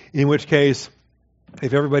god. In which case,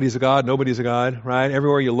 if everybody's a god, nobody's a god, right?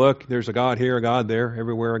 Everywhere you look, there's a god here, a god there.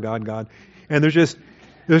 Everywhere, a god. And there's just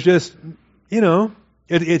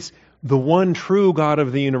it's the one true God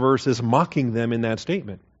of the universe is mocking them in that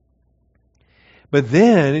statement. But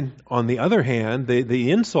then, on the other hand,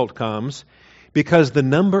 the insult comes because the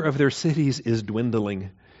number of their cities is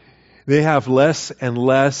dwindling. They have less and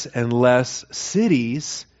less and less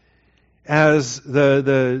cities as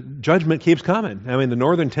the judgment keeps coming. I mean, the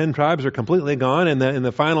northern 10 tribes are completely gone, and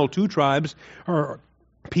the final 2 tribes are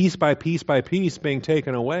piece by piece by piece being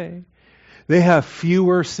taken away. They have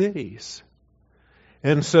fewer cities.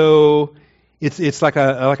 And so it's like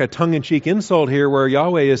a tongue-in-cheek insult here where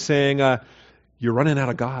Yahweh is saying, you're running out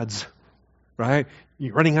of gods, right?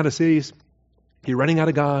 You're running out of cities. You're running out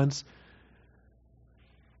of gods.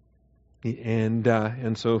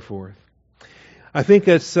 And so forth. I think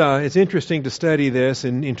it's interesting to study this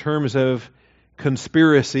in terms of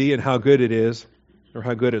conspiracy and how good it is, or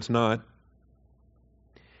how good it's not.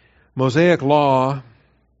 Mosaic law,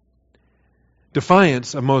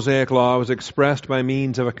 defiance of Mosaic law was expressed by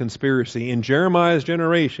means of a conspiracy. In Jeremiah's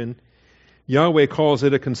generation, Yahweh calls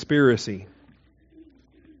it a conspiracy.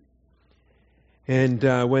 And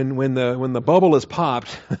when the bubble is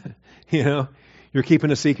popped, you're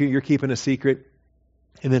keeping a secret,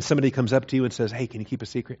 and then somebody comes up to you and says, "Hey, can you keep a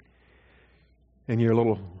secret?" And you're a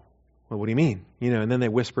little, well, what do you mean? And then they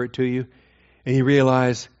whisper it to you, and you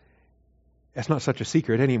realize that's not such a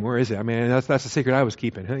secret anymore, is it? I mean, that's a secret I was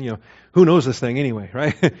keeping. Who knows this thing anyway,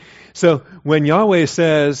 right? So when Yahweh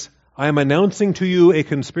says, "I am announcing to you a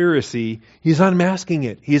conspiracy," He's unmasking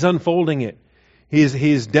it. He's unfolding it.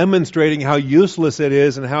 He's demonstrating how useless it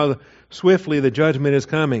is and how swiftly the judgment is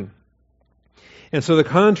coming. And so the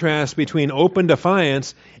contrast between open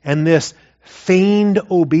defiance and this feigned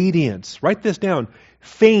obedience. Write this down.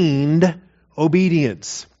 Feigned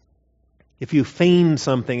obedience. If you feign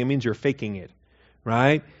something, it means you're faking it,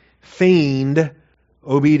 right? Feigned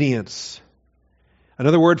obedience.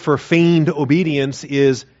 Another word for feigned obedience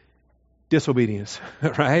is disobedience,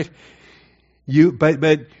 right?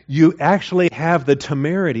 But you actually have the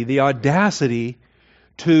temerity, the audacity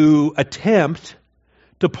to attempt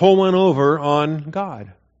to pull one over on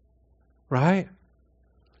God, right?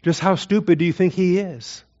 Just how stupid do you think He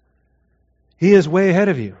is? He is way ahead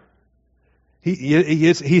of you.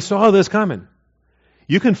 He saw this coming.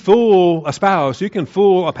 You can fool a spouse, you can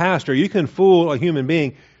fool a pastor, you can fool a human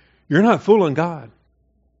being. You're not fooling God.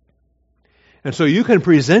 And so you can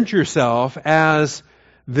present yourself as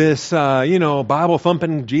this,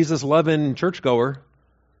 Bible-thumping, Jesus-loving churchgoer.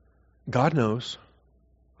 God knows,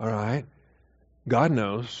 all right? God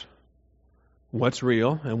knows what's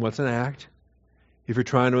real and what's an act. If you're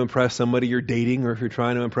trying to impress somebody you're dating, or if you're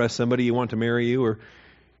trying to impress somebody you want to marry you, or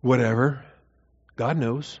whatever, God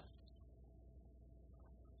knows.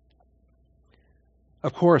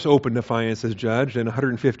 Of course, open defiance is judged, and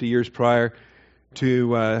 150 years prior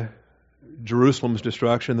to Jerusalem's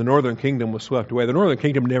destruction, the northern kingdom was swept away. The northern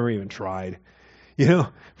kingdom never even tried.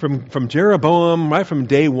 From Jeroboam, right from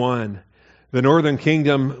day one, the northern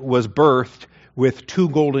kingdom was birthed with 2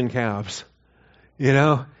 golden calves.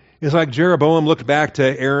 It's like Jeroboam looked back to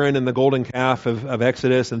Aaron and the golden calf of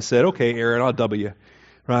Exodus and said, "Okay, Aaron, I'll double you.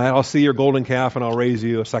 Right? I'll see your golden calf and I'll raise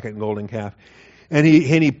you a second golden calf." And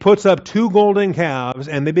he puts up 2 golden calves,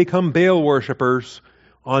 and they become Baal worshipers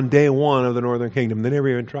on day 1 of the northern kingdom. They never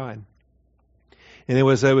even tried. And it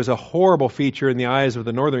was a horrible feature in the eyes of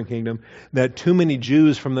the northern kingdom that too many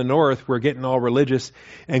Jews from the north were getting all religious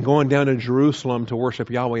and going down to Jerusalem to worship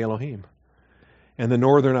Yahweh Elohim. And the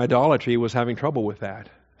northern idolatry was having trouble with that,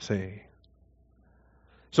 see.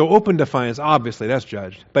 So open defiance, obviously, that's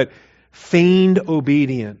judged. But feigned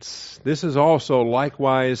obedience, this is also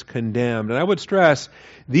likewise condemned. And I would stress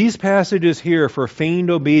these passages here for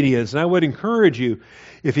feigned obedience. And I would encourage you,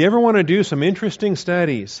 if you ever want to do some interesting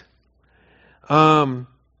studies,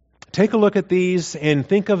 take a look at these and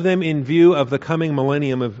think of them in view of the coming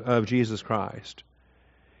millennium of Jesus Christ.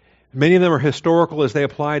 Many of them are historical as they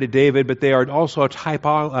apply to David, but they are also a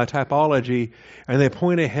typology, and they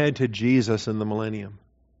point ahead to Jesus in the millennium.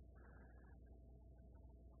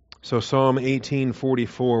 So Psalm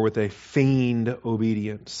 18:44 with a feigned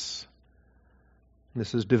obedience.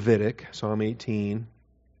 This is Davidic, Psalm 18.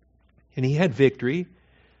 And he had victory.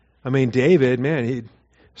 I mean, David, man,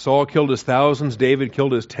 Saul killed his thousands. David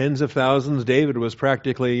killed his tens of thousands. David was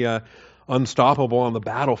practically unstoppable on the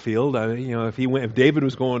battlefield. If David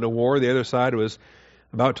was going to war, the other side was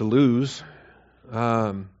about to lose.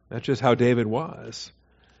 That's just how David was.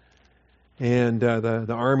 And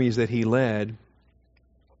the armies that he led.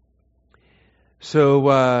 So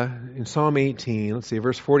in Psalm 18, let's see,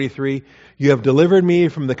 verse 43, you have delivered me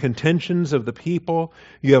from the contentions of the people.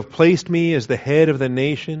 You have placed me as the head of the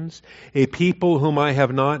nations. A people whom I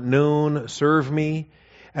have not known serve me.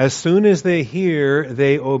 As soon as they hear,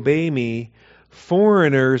 they obey me.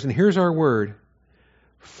 Foreigners, and here's our word,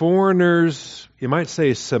 foreigners, you might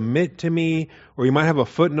say submit to me, or you might have a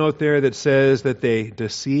footnote there that says that they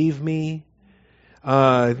deceive me.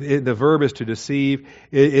 The verb is to deceive.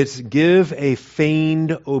 It's give a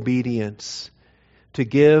feigned obedience. To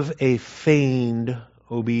give a feigned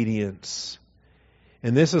obedience.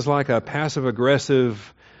 And this is like a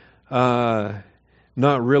passive-aggressive, not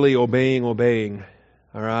really obeying.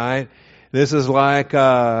 All right? This is like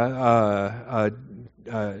a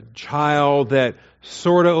child that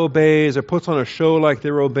sort of obeys or puts on a show like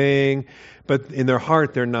they're obeying, but in their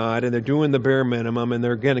heart they're not, and they're doing the bare minimum, and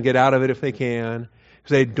they're going to get out of it if they can,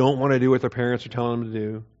 because they don't want to do what their parents are telling them to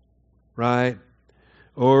do, right?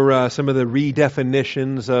 Or some of the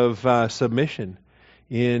redefinitions of submission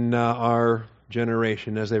in our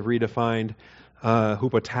generation as they've redefined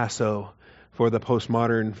hupotasso for the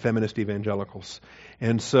postmodern feminist evangelicals.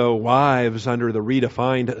 And so wives under the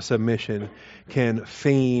redefined submission can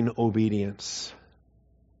feign obedience.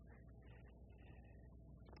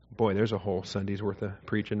 Boy, there's a whole Sunday's worth of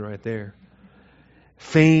preaching right there.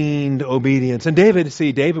 Feigned obedience. And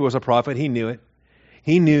David was a prophet. He knew it.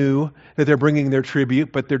 He knew that they're bringing their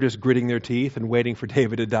tribute, but they're just gritting their teeth and waiting for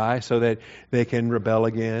David to die so that they can rebel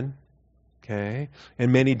again. Okay?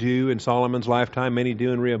 And many do in Solomon's lifetime. Many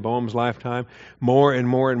do in Rehoboam's lifetime. More and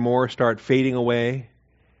more and more start fading away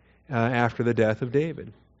after the death of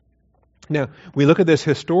David. Now, we look at this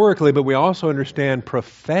historically, but we also understand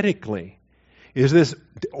prophetically. Is this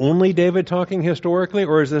only David talking historically,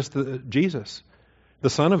 or is this Jesus, the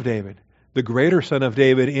son of David, the greater son of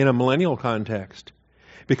David in a millennial context?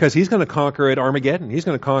 Because he's going to conquer at Armageddon. He's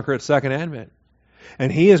going to conquer at Second Advent. And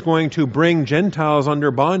he is going to bring Gentiles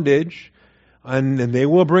under bondage, and they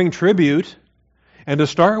will bring tribute. And to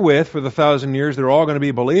start with, for the 1,000 years, they're all going to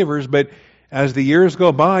be believers, but as the years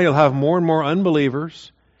go by, you'll have more and more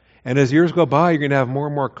unbelievers. And as years go by, you're going to have more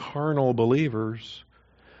and more carnal believers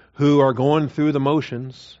who are going through the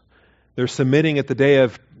motions. They're submitting at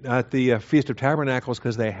the Feast of Tabernacles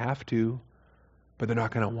because they have to, but they're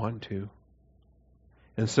not going to want to.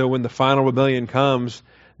 And so when the final rebellion comes,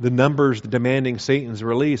 the numbers demanding Satan's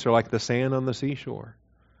release are like the sand on the seashore.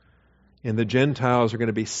 And the Gentiles are going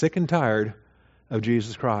to be sick and tired of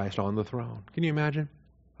Jesus Christ on the throne. Can you imagine?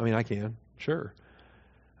 I mean, I can. Sure.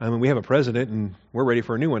 I mean, we have a president, and we're ready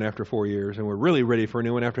for a new one after 4 years, and we're really ready for a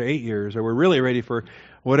new one after 8 years, or we're really ready for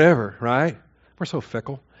whatever, right? We're so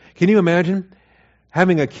fickle. Can you imagine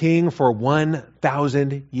having a king for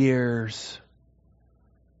 1,000 years?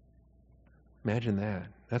 Imagine that.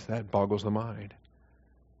 That boggles the mind.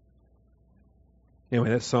 Anyway,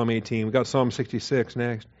 that's Psalm 18. We've got Psalm 66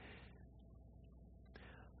 next.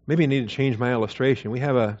 Maybe I need to change my illustration. When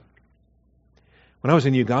I was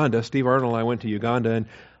in Uganda, Steve Arnold and I went to Uganda,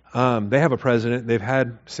 and they have a president they've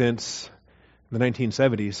had since the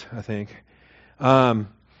 1970s, I think.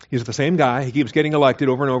 He's the same guy. He keeps getting elected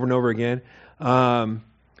over and over and over again. And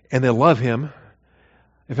they love him.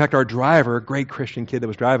 In fact, our driver, great Christian kid that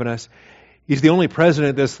was driving us, he's the only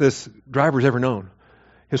president this driver's ever known.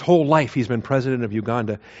 His whole life he's been president of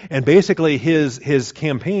Uganda. And basically his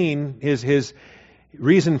campaign, his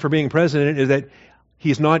reason for being president is that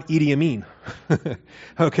he's not Idi Amin.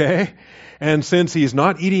 Okay? And since he's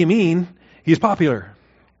not Idi Amin, he's popular.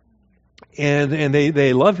 And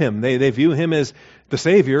they love him. They view him as the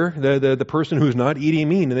savior, the person who's not Idi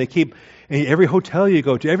Amin. And they keep, every hotel you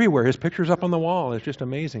go to, everywhere, his picture's up on the wall. It's just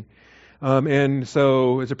amazing. And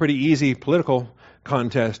so it's a pretty easy political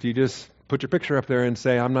contest. You just put your picture up there and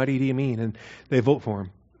say, I'm not Idi Amin, and they vote for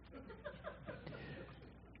him.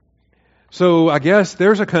 So I guess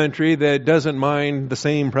there's a country that doesn't mind the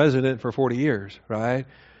same president for 40 years, right?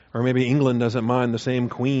 Or maybe England doesn't mind the same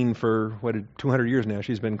queen for, 200 years now.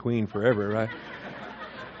 She's been queen forever, right?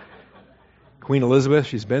 Queen Elizabeth,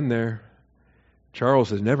 she's been there.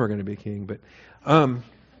 Charles is never going to be king, but I'm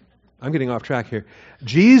getting off track here.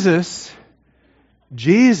 Jesus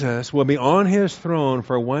will be on his throne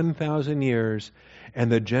for 1,000 years, and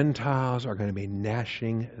the Gentiles are going to be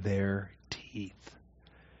gnashing their teeth.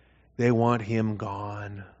 They want him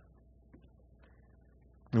gone.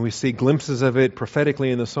 And we see glimpses of it prophetically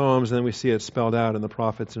in the Psalms, and then we see it spelled out in the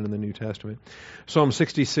prophets and in the New Testament. Psalm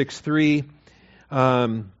 66:3,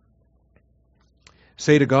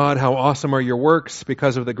 say to God, how awesome are your works.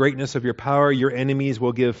 Because of the greatness of your power, your enemies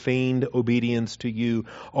will give feigned obedience to you.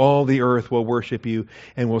 All the earth will worship you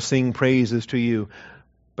and will sing praises to you.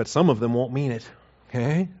 But some of them won't mean it.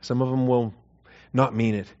 Okay? Some of them will not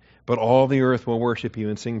mean it. But all the earth will worship you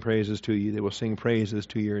and sing praises to you. They will sing praises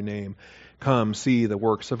to your name. Come, see the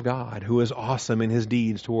works of God, who is awesome in his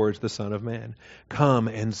deeds towards the Son of Man. Come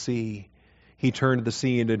and see. He turned the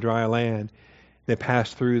sea into dry land. They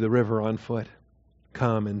passed through the river on foot.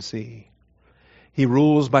 Come and see. He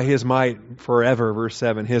rules by his might forever, verse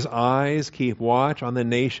 7. His eyes keep watch on the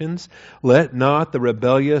nations. Let not the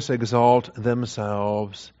rebellious exalt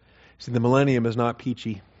themselves. See, the millennium is not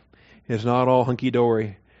peachy. It's not all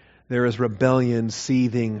hunky-dory. There is rebellion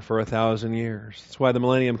seething for 1,000 years. That's why the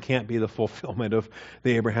millennium can't be the fulfillment of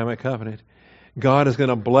the Abrahamic covenant. God is going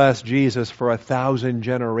to bless Jesus for 1,000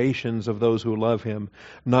 generations of those who love him,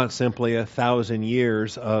 not simply 1,000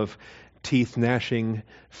 years of teeth-gnashing,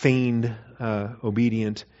 feigned,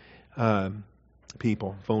 obedient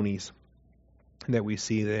people, phonies, that we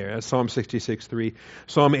see there. That's Psalm 66:3.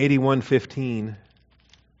 Psalm 81:15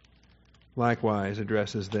 likewise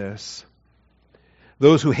addresses this.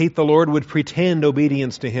 Those who hate the Lord would pretend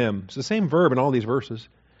obedience to him. It's the same verb in all these verses.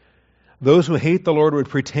 Those who hate the Lord would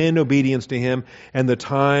pretend obedience to him, and the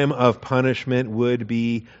time of punishment would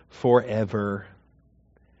be forever.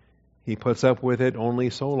 He puts up with it only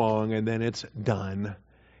so long, and then it's done.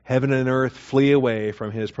 Heaven and earth flee away from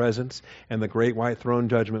his presence, and the great white throne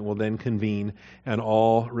judgment will then convene, and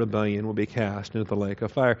all rebellion will be cast into the lake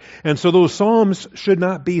of fire. And so those Psalms should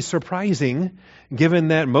not be surprising, given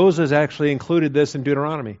that Moses actually included this in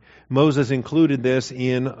Deuteronomy. Moses included this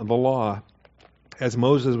in the law. As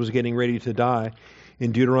Moses was getting ready to die,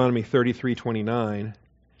 in Deuteronomy 33:29,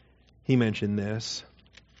 he mentioned this.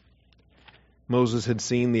 Moses had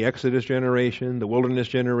seen the Exodus generation, the wilderness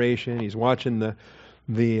generation. He's watching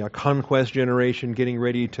the conquest generation getting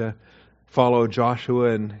ready to follow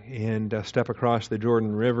Joshua and step across the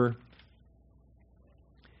Jordan River.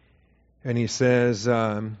 And he says,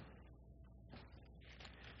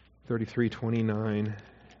 33:29,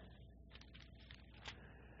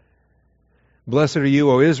 Blessed are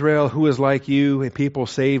you, O Israel, who is like you, a people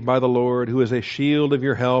saved by the Lord, who is a shield of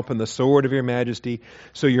your help and the sword of your majesty.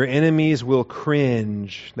 So your enemies will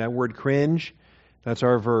cringe. That word cringe, that's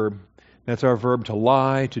our verb. That's our verb to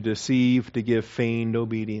lie, to deceive, to give feigned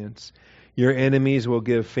obedience. Your enemies will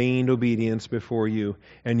give feigned obedience before you,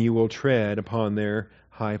 and you will tread upon their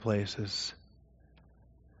high places.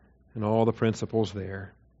 And all the principles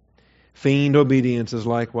there. Feigned obedience is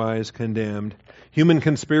likewise condemned. Human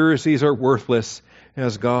conspiracies are worthless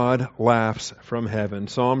as God laughs from heaven.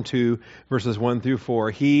 Psalm 2, verses 1 through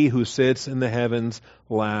 4. He who sits in the heavens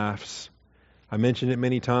laughs. I mention it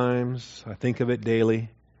many times. I think of it daily.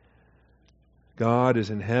 God is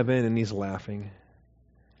in heaven and he's laughing.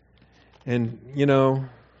 And, you know,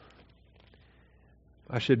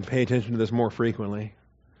 I should pay attention to this more frequently.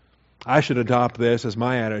 I should adopt this as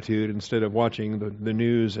my attitude instead of watching the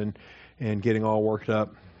news and getting all worked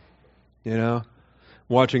up. You know,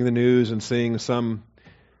 watching the news and seeing some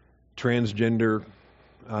transgender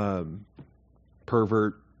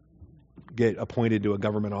pervert get appointed to a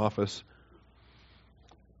government office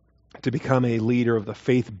to become a leader of the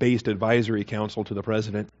faith-based advisory council to the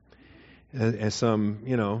president as some,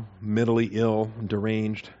 you know, mentally ill,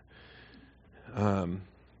 deranged,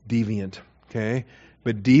 deviant. Okay?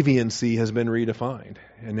 But deviancy has been redefined.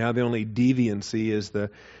 And now the only deviancy is the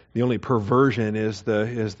only perversion is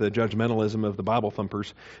the judgmentalism of the Bible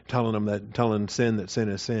thumpers telling sin that sin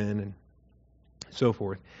is sin and so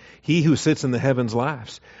forth. He who sits in the heavens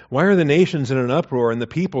laughs. Why are the nations in an uproar and the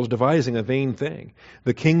peoples devising a vain thing?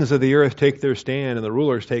 The kings of the earth take their stand and the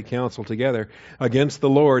rulers take counsel together against the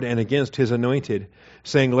Lord and against his anointed,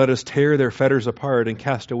 saying, let us tear their fetters apart and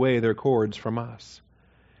cast away their cords from us.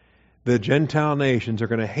 The Gentile nations are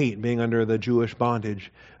going to hate being under the Jewish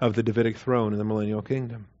bondage of the Davidic throne in the millennial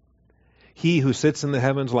kingdom. He who sits in the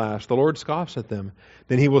heavens laughs. The Lord scoffs at them.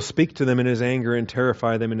 Then he will speak to them in his anger and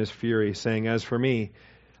terrify them in his fury, saying, as for me,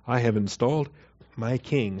 I have installed my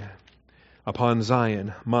king upon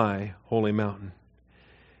Zion, my holy mountain.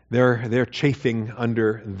 They're chafing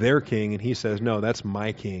under their king, and he says, no, that's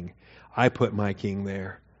my king. I put my king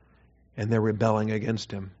there. And they're rebelling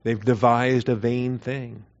against him. They've devised a vain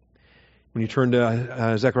thing. When you turn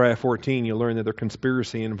to Zechariah 14, you'll learn that their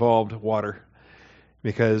conspiracy involved water.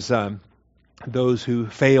 Because those who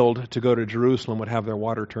failed to go to Jerusalem would have their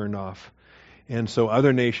water turned off. And so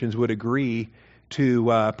other nations would agree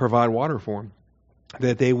to provide water for them,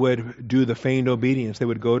 that they would do the feigned obedience. They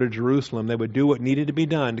would go to Jerusalem. They would do what needed to be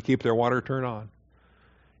done to keep their water turned on.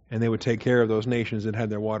 And they would take care of those nations that had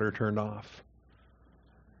their water turned off.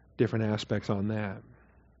 Different aspects on that.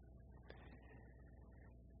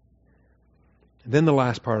 Then the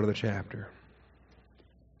last part of the chapter.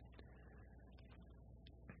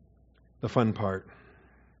 The fun part.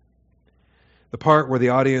 The part where the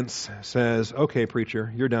audience says, okay,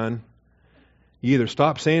 preacher, you're done. You either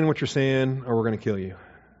stop saying what you're saying or we're going to kill you.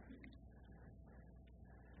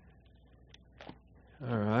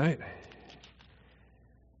 All right.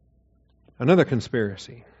 Another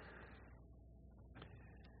conspiracy.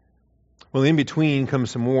 Well, in between comes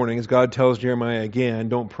some warnings. God tells Jeremiah again,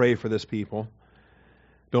 don't pray for this people.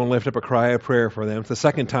 Don't lift up a cry of prayer for them. It's the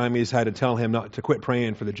second time he's had to tell him not to quit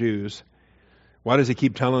praying for the Jews. Why does he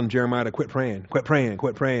keep telling Jeremiah to quit praying? Quit praying,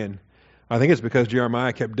 quit praying. I think it's because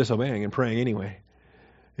Jeremiah kept disobeying and praying anyway.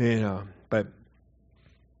 But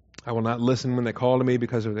I will not listen when they call to me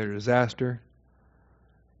because of their disaster.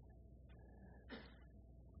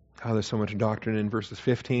 Oh, there's so much doctrine in verses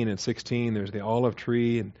 15 and 16. There's the olive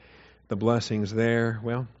tree and the blessings there.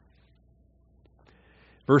 Well,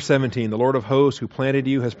 verse 17, the Lord of hosts who planted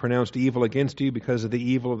you has pronounced evil against you because of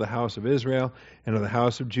the evil of the house of Israel and of the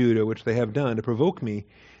house of Judah, which they have done to provoke me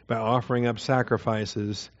by offering up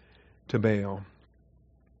sacrifices to Baal.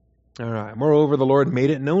 All right. Moreover, the Lord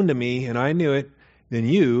made it known to me, and I knew it. Then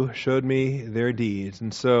you showed me their deeds.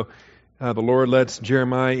 And so the Lord lets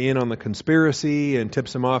Jeremiah in on the conspiracy and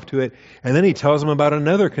tips him off to it. And then he tells him about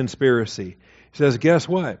another conspiracy. He says, guess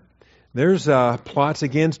what? There's plots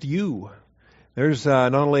against you. There's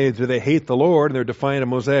not only do they hate the Lord and they're defying the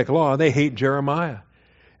Mosaic law, they hate Jeremiah.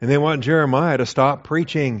 And they want Jeremiah to stop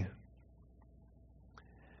preaching.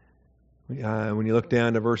 When you look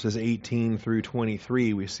down to verses 18 through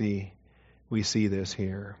 23, we see this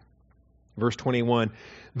here. Verse 21,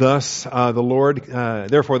 thus the Lord,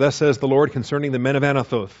 therefore thus says the Lord concerning the men of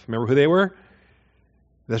Anathoth. Remember who they were?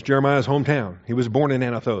 That's Jeremiah's hometown. He was born in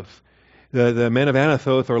Anathoth. The men of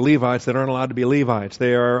Anathoth are Levites that aren't allowed to be Levites.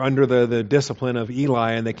 They are under the discipline of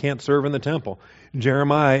Eli, and they can't serve in the temple.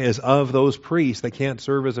 Jeremiah is of those priests. They can't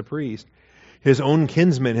serve as a priest. His own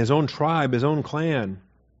kinsmen, his own tribe, his own clan,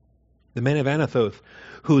 the men of Anathoth,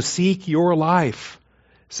 who seek your life,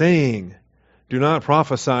 saying, do not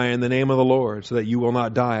prophesy in the name of the Lord, so that you will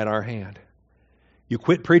not die at our hand. You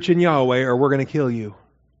quit preaching Yahweh, or we're going to kill you.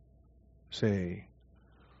 Say.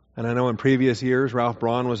 And I know in previous years, Ralph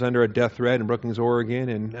Braun was under a death threat in Brookings,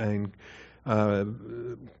 Oregon, and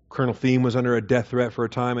Colonel Thiem was under a death threat for a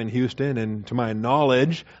time in Houston. And to my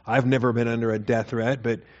knowledge, I've never been under a death threat,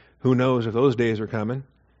 but who knows if those days are coming.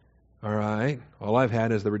 All right. All I've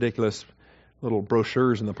had is the ridiculous little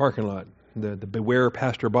brochures in the parking lot, the Beware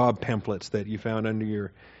Pastor Bob pamphlets that you found under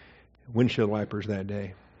your windshield wipers that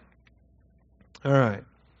day. All right.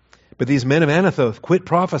 But these men of Anathoth quit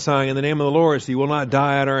prophesying in the name of the Lord, so you will not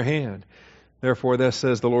die at our hand. Therefore, thus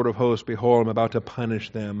says the Lord of hosts, behold, I'm about to punish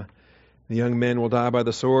them. The young men will die by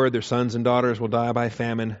the sword, their sons and daughters will die by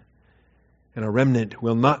famine, and a remnant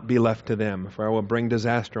will not be left to them, for I will bring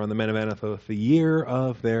disaster on the men of Anathoth, the year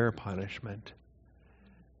of their punishment.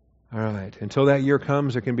 All right. Until that year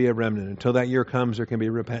comes, there can be a remnant. Until that year comes, there can be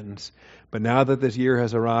repentance. But now that this year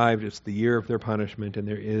has arrived, it's the year of their punishment, and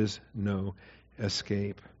there is no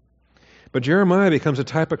escape. But Jeremiah becomes a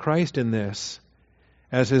type of Christ in this,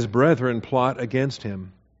 as his brethren plot against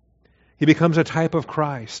him. He becomes a type of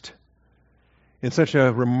Christ in such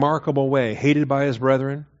a remarkable way, hated by his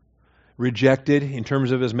brethren, rejected in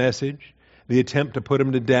terms of his message, the attempt to put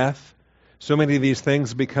him to death. So many of these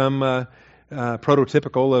things become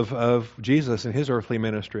prototypical of Jesus and his earthly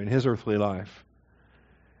ministry and his earthly life.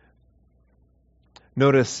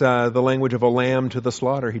 Notice the language of a lamb to the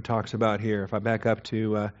slaughter he talks about here. If I back up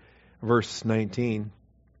to verse 19.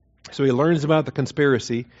 So he learns about the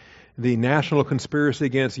conspiracy, the national conspiracy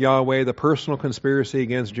against Yahweh, the personal conspiracy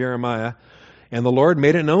against Jeremiah. And the Lord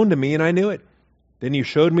made it known to me, and I knew it. Then you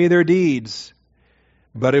showed me their deeds.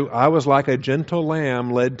 But I was like a gentle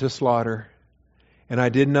lamb led to slaughter. And I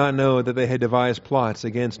did not know that they had devised plots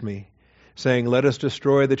against me, saying, let us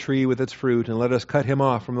destroy the tree with its fruit, and let us cut him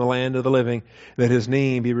off from the land of the living, that his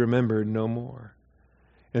name be remembered no more.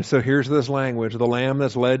 And so here's this language, the lamb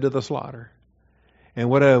that's led to the slaughter. And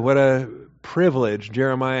what a privilege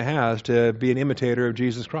Jeremiah has to be an imitator of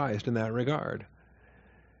Jesus Christ in that regard.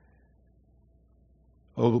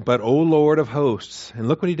 Oh, but O Lord of hosts, and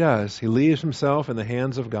look what he does. He leaves himself in the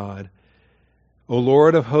hands of God. O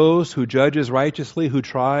Lord of hosts, who judges righteously, who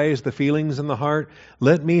tries the feelings in the heart,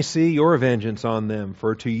 let me see your vengeance on them,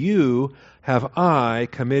 for to you have I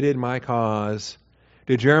committed my cause.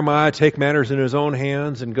 Did Jeremiah take matters in his own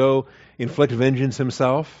hands and go inflict vengeance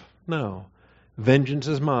himself? No. Vengeance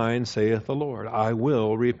is mine, saith the Lord. I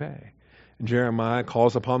will repay. And Jeremiah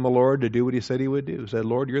calls upon the Lord to do what he said he would do. He said,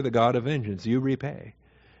 Lord, you're the God of vengeance. You repay.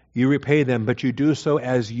 You repay them, but you do so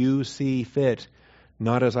as you see fit,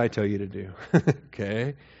 not as I tell you to do.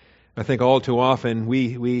 Okay? I think all too often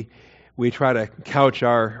we try to couch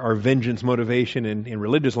our vengeance motivation in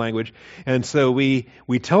religious language, and so we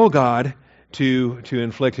tell God to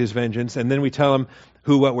inflict his vengeance, and then we tell him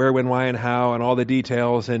who, what, where, when, why, and how, and all the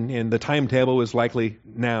details, and the timetable is likely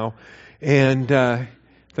now, and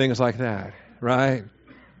things like that, right?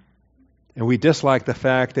 And we dislike the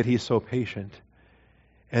fact that he's so patient,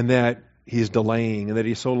 and that he's delaying, and that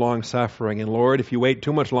he's so long-suffering. And Lord, if you wait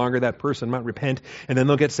too much longer, that person might repent, and then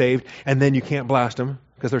they'll get saved, and then you can't blast them,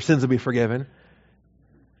 because their sins will be forgiven.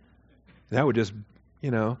 That would just,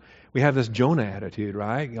 we have this Jonah attitude,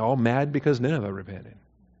 right? All mad because Nineveh repented.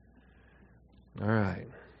 All right.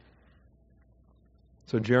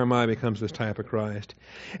 So Jeremiah becomes this type of Christ.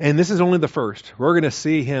 And this is only the first. We're going to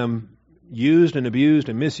see him used and abused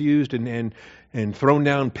and misused and thrown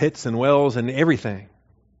down pits and wells and everything.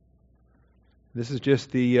 This is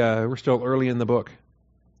just we're still early in the book.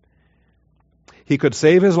 He could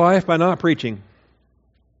save his life by not preaching.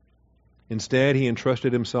 Instead, he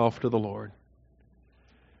entrusted himself to the Lord.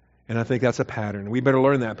 And I think that's a pattern. We better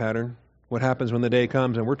learn that pattern. What happens when the day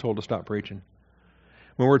comes and we're told to stop preaching?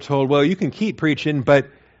 When we're told, well, you can keep preaching, but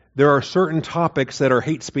there are certain topics that are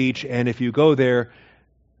hate speech, and if you go there,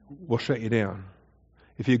 we'll shut you down.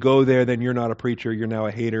 If you go there, then you're not a preacher, you're now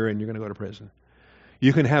a hater, and you're going to go to prison.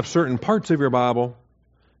 You can have certain parts of your Bible,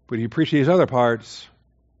 but if you preach these other parts,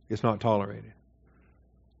 it's not tolerated.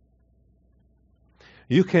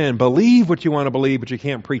 You can believe what you want to believe, but you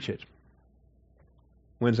can't preach it.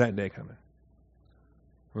 When's that day coming?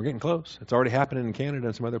 We're getting close. It's already happening in Canada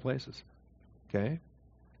and some other places. Okay?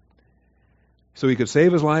 So he could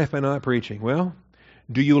save his life by not preaching. Well,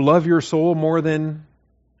 do you love your soul more than...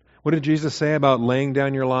 What did Jesus say about laying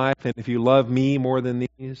down your life? And if you love me more than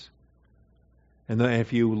these? And then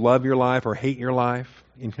if you love your life or hate your life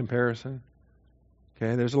in comparison?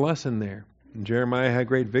 Okay, there's a lesson there. And Jeremiah had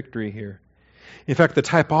great victory here. In fact, the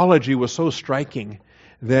typology was so striking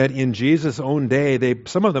that in Jesus' own day,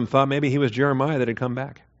 some of them thought maybe he was Jeremiah that had come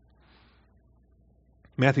back.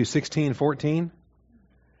 Matthew 16:14,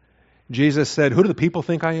 Jesus said, who do the people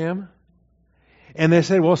think I am? And they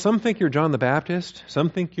said, well, some think you're John the Baptist, some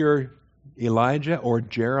think you're Elijah or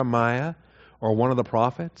Jeremiah or one of the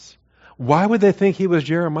prophets. Why would they think he was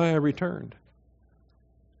Jeremiah returned?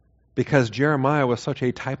 Because Jeremiah was such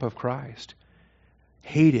a type of Christ.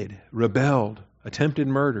 Hated, rebelled, attempted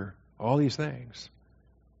murder, all these things.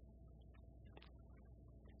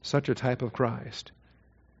 Such a type of Christ.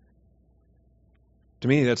 To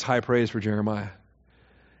me, that's high praise for Jeremiah.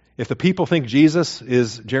 If the people think Jesus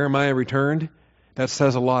is Jeremiah returned, that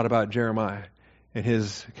says a lot about Jeremiah and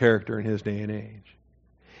his character in his day and age.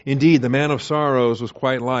 Indeed, the man of sorrows was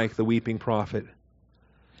quite like the weeping prophet.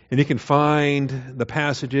 And you can find the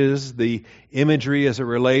passages, the imagery as it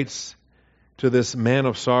relates to this man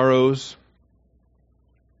of sorrows.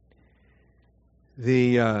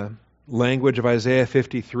 The language of Isaiah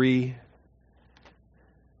 53.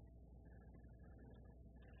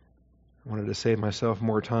 I wanted to save myself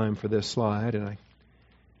more time for this slide, and I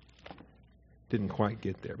didn't quite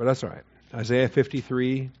get there, but that's all right. Isaiah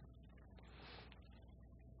 53.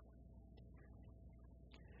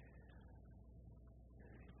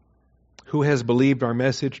 Who has believed our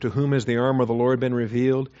message? To whom has the arm of the Lord been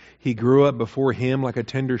revealed? He grew up before him like a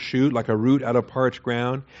tender shoot, like a root out of parched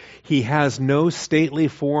ground. He has no stately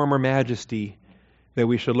form or majesty that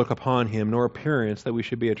we should look upon him, nor appearance that we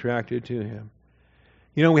should be attracted to him.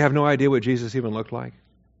 You know, we have no idea what Jesus even looked like.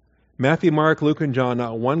 Matthew, Mark, Luke, and John,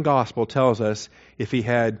 not one gospel tells us if he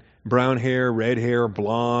had brown hair, red hair,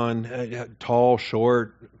 blonde, tall,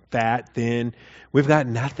 short, fat, thin. We've got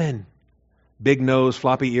nothing. Big nose,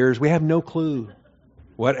 floppy ears. We have no clue.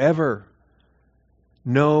 Whatever.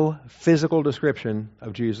 No physical description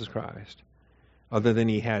of Jesus Christ, other than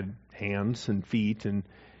he had hands and feet and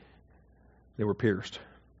they were pierced.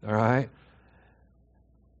 All right?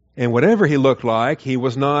 And whatever he looked like, he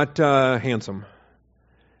was not handsome.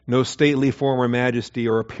 No stately form or majesty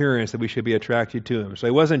or appearance that we should be attracted to him. So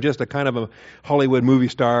he wasn't just a kind of a Hollywood movie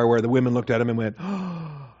star where the women looked at him and went,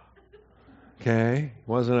 oh. Okay?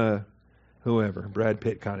 He wasn't a whoever, Brad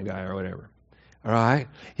Pitt kind of guy or whatever. All right?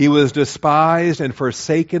 He was despised and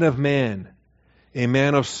forsaken of men. a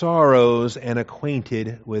man of sorrows and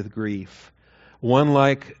acquainted with grief. One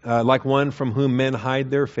like one from whom men hide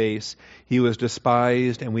their face. He was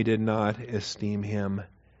despised, and we did not esteem him.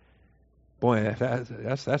 Boy,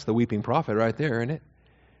 that's the weeping prophet right there, isn't it?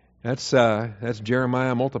 That's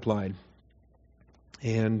Jeremiah multiplied.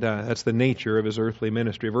 And that's the nature of his earthly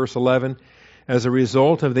ministry. Verse 11, as a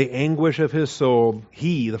result of the anguish of his soul,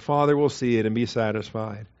 he, the Father, will see it and be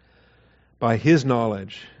satisfied. By his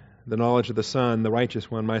knowledge, the knowledge of the Son, the righteous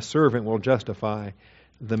one, my servant will justify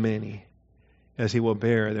the many, as he will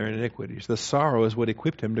bear their iniquities. The sorrow is what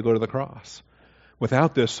equipped him to go to the cross.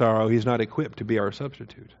 Without this sorrow, he's not equipped to be our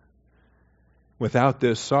substitute. Without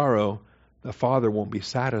this sorrow, the Father won't be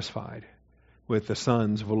satisfied with the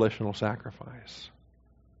Son's volitional sacrifice.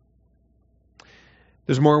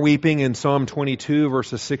 There's more weeping in Psalm 22,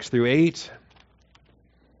 verses 6 through 8.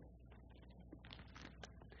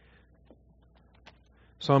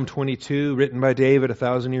 Psalm 22, written by David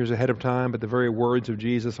 1,000 years ahead of time, but the very words of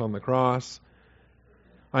Jesus on the cross.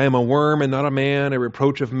 I am a worm and not a man, a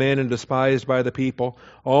reproach of men and despised by the people.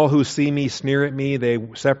 All who see me sneer at me. They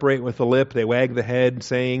separate with the lip. They wag the head,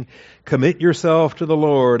 saying, commit yourself to the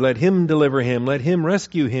Lord. Let him deliver him. Let him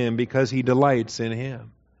rescue him, because he delights in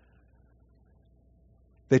him.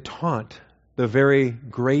 They taunt the very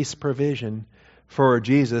grace provision for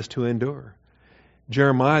Jesus to endure.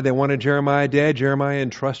 They wanted Jeremiah dead. Jeremiah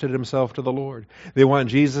entrusted himself to the Lord. They want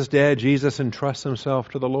Jesus dead. Jesus entrusts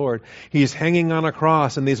himself to the Lord. He's hanging on a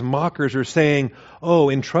cross, and these mockers are saying, oh,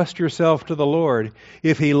 entrust yourself to the Lord.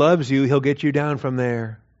 If he loves you, he'll get you down from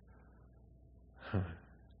there.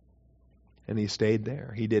 And he stayed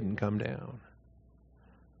there. He didn't come down.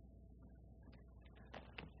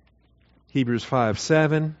 Hebrews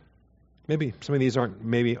 5:7. Maybe some of these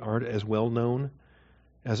aren't as well known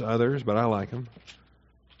as others, but I like them.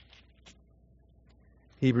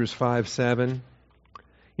 Hebrews 5:7.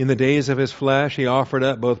 In the days of his flesh he offered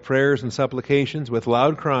up both prayers and supplications with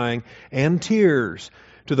loud crying and tears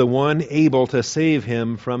to the one able to save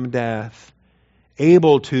him from death.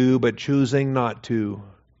 Able to, but choosing not to.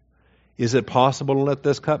 Is it possible to let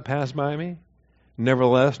this cup pass by me?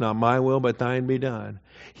 Nevertheless, not my will, but thine be done.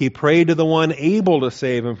 He prayed to the one able to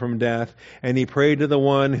save him from death, and he prayed to the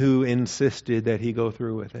one who insisted that he go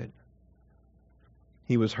through with it.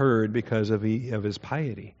 He was heard because of his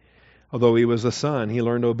piety. Although he was a son, he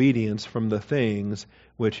learned obedience from the things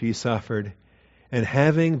which he suffered. And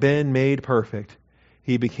having been made perfect,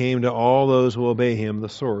 he became to all those who obey him the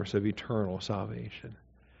source of eternal salvation.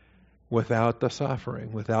 Without the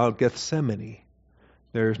suffering, without Gethsemane,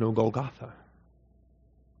 there is no Golgotha.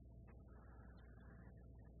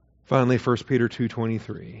 Finally, 1 Peter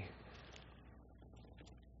 2:23.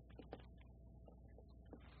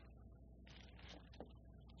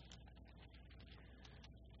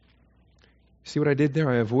 See what I did there?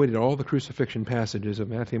 I avoided all the crucifixion passages of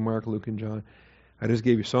Matthew, Mark, Luke, and John. I just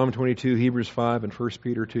gave you Psalm 22, Hebrews 5, and 1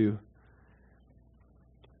 Peter 2.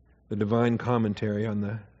 The divine commentary on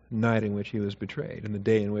the night in which he was betrayed and the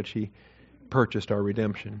day in which he purchased our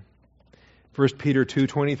redemption. 1 Peter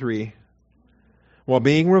 2:23. While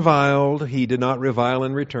being reviled, he did not revile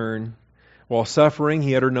in return. While suffering,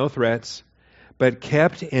 he uttered no threats, but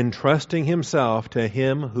kept entrusting himself to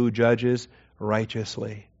him who judges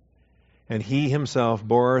righteously. And he himself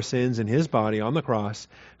bore our sins in his body on the cross,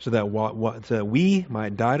 so that we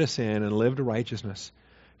might die to sin and live to righteousness.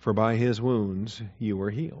 For by his wounds you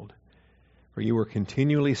were healed. For you were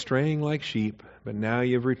continually straying like sheep, but now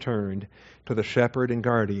you have returned to the shepherd and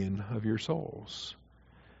guardian of your souls.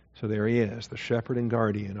 So there he is, the shepherd and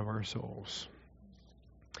guardian of our souls.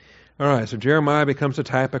 All right, so Jeremiah becomes a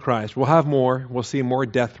type of Christ. We'll have more. We'll see more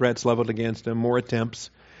death threats leveled against him, more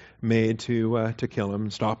attempts made to kill him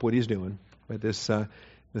and stop what he's doing. But this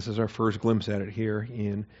is our first glimpse at it here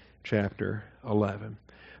in chapter 11.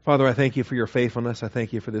 Father, I thank you for your faithfulness. I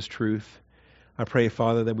thank you for this truth. I pray,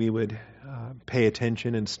 Father, that we would pay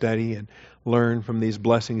attention and study and learn from these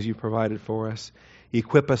blessings you've provided for us.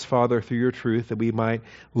 Equip us, Father, through your truth, that we might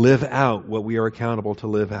live out what we are accountable to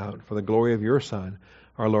live out for the glory of your Son,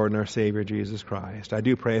 our Lord and our Savior, Jesus Christ. I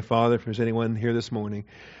do pray, Father, if there's anyone here this morning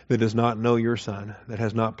that does not know your Son, that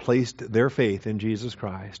has not placed their faith in Jesus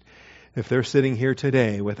Christ, if they're sitting here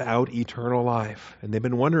today without eternal life, and they've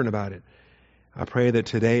been wondering about it, I pray that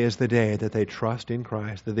today is the day that they trust in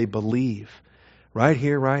Christ, that they believe right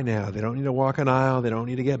here, right now. They don't need to walk an aisle. They don't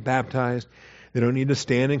need to get baptized. They don't need to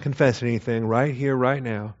stand and confess anything. Right here, right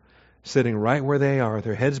now, sitting right where they are, with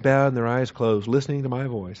their heads bowed and their eyes closed, listening to my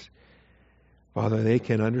voice. Father, they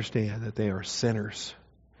can understand that they are sinners,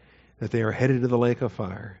 that they are headed to the lake of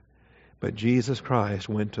fire. But Jesus Christ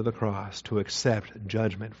went to the cross to accept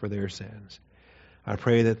judgment for their sins. I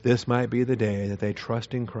pray that this might be the day that they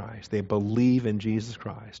trust in Christ, they believe in Jesus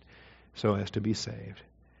Christ, so as to be saved.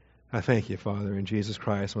 I thank you, Father, in Jesus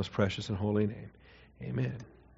Christ's most precious and holy name. Amen.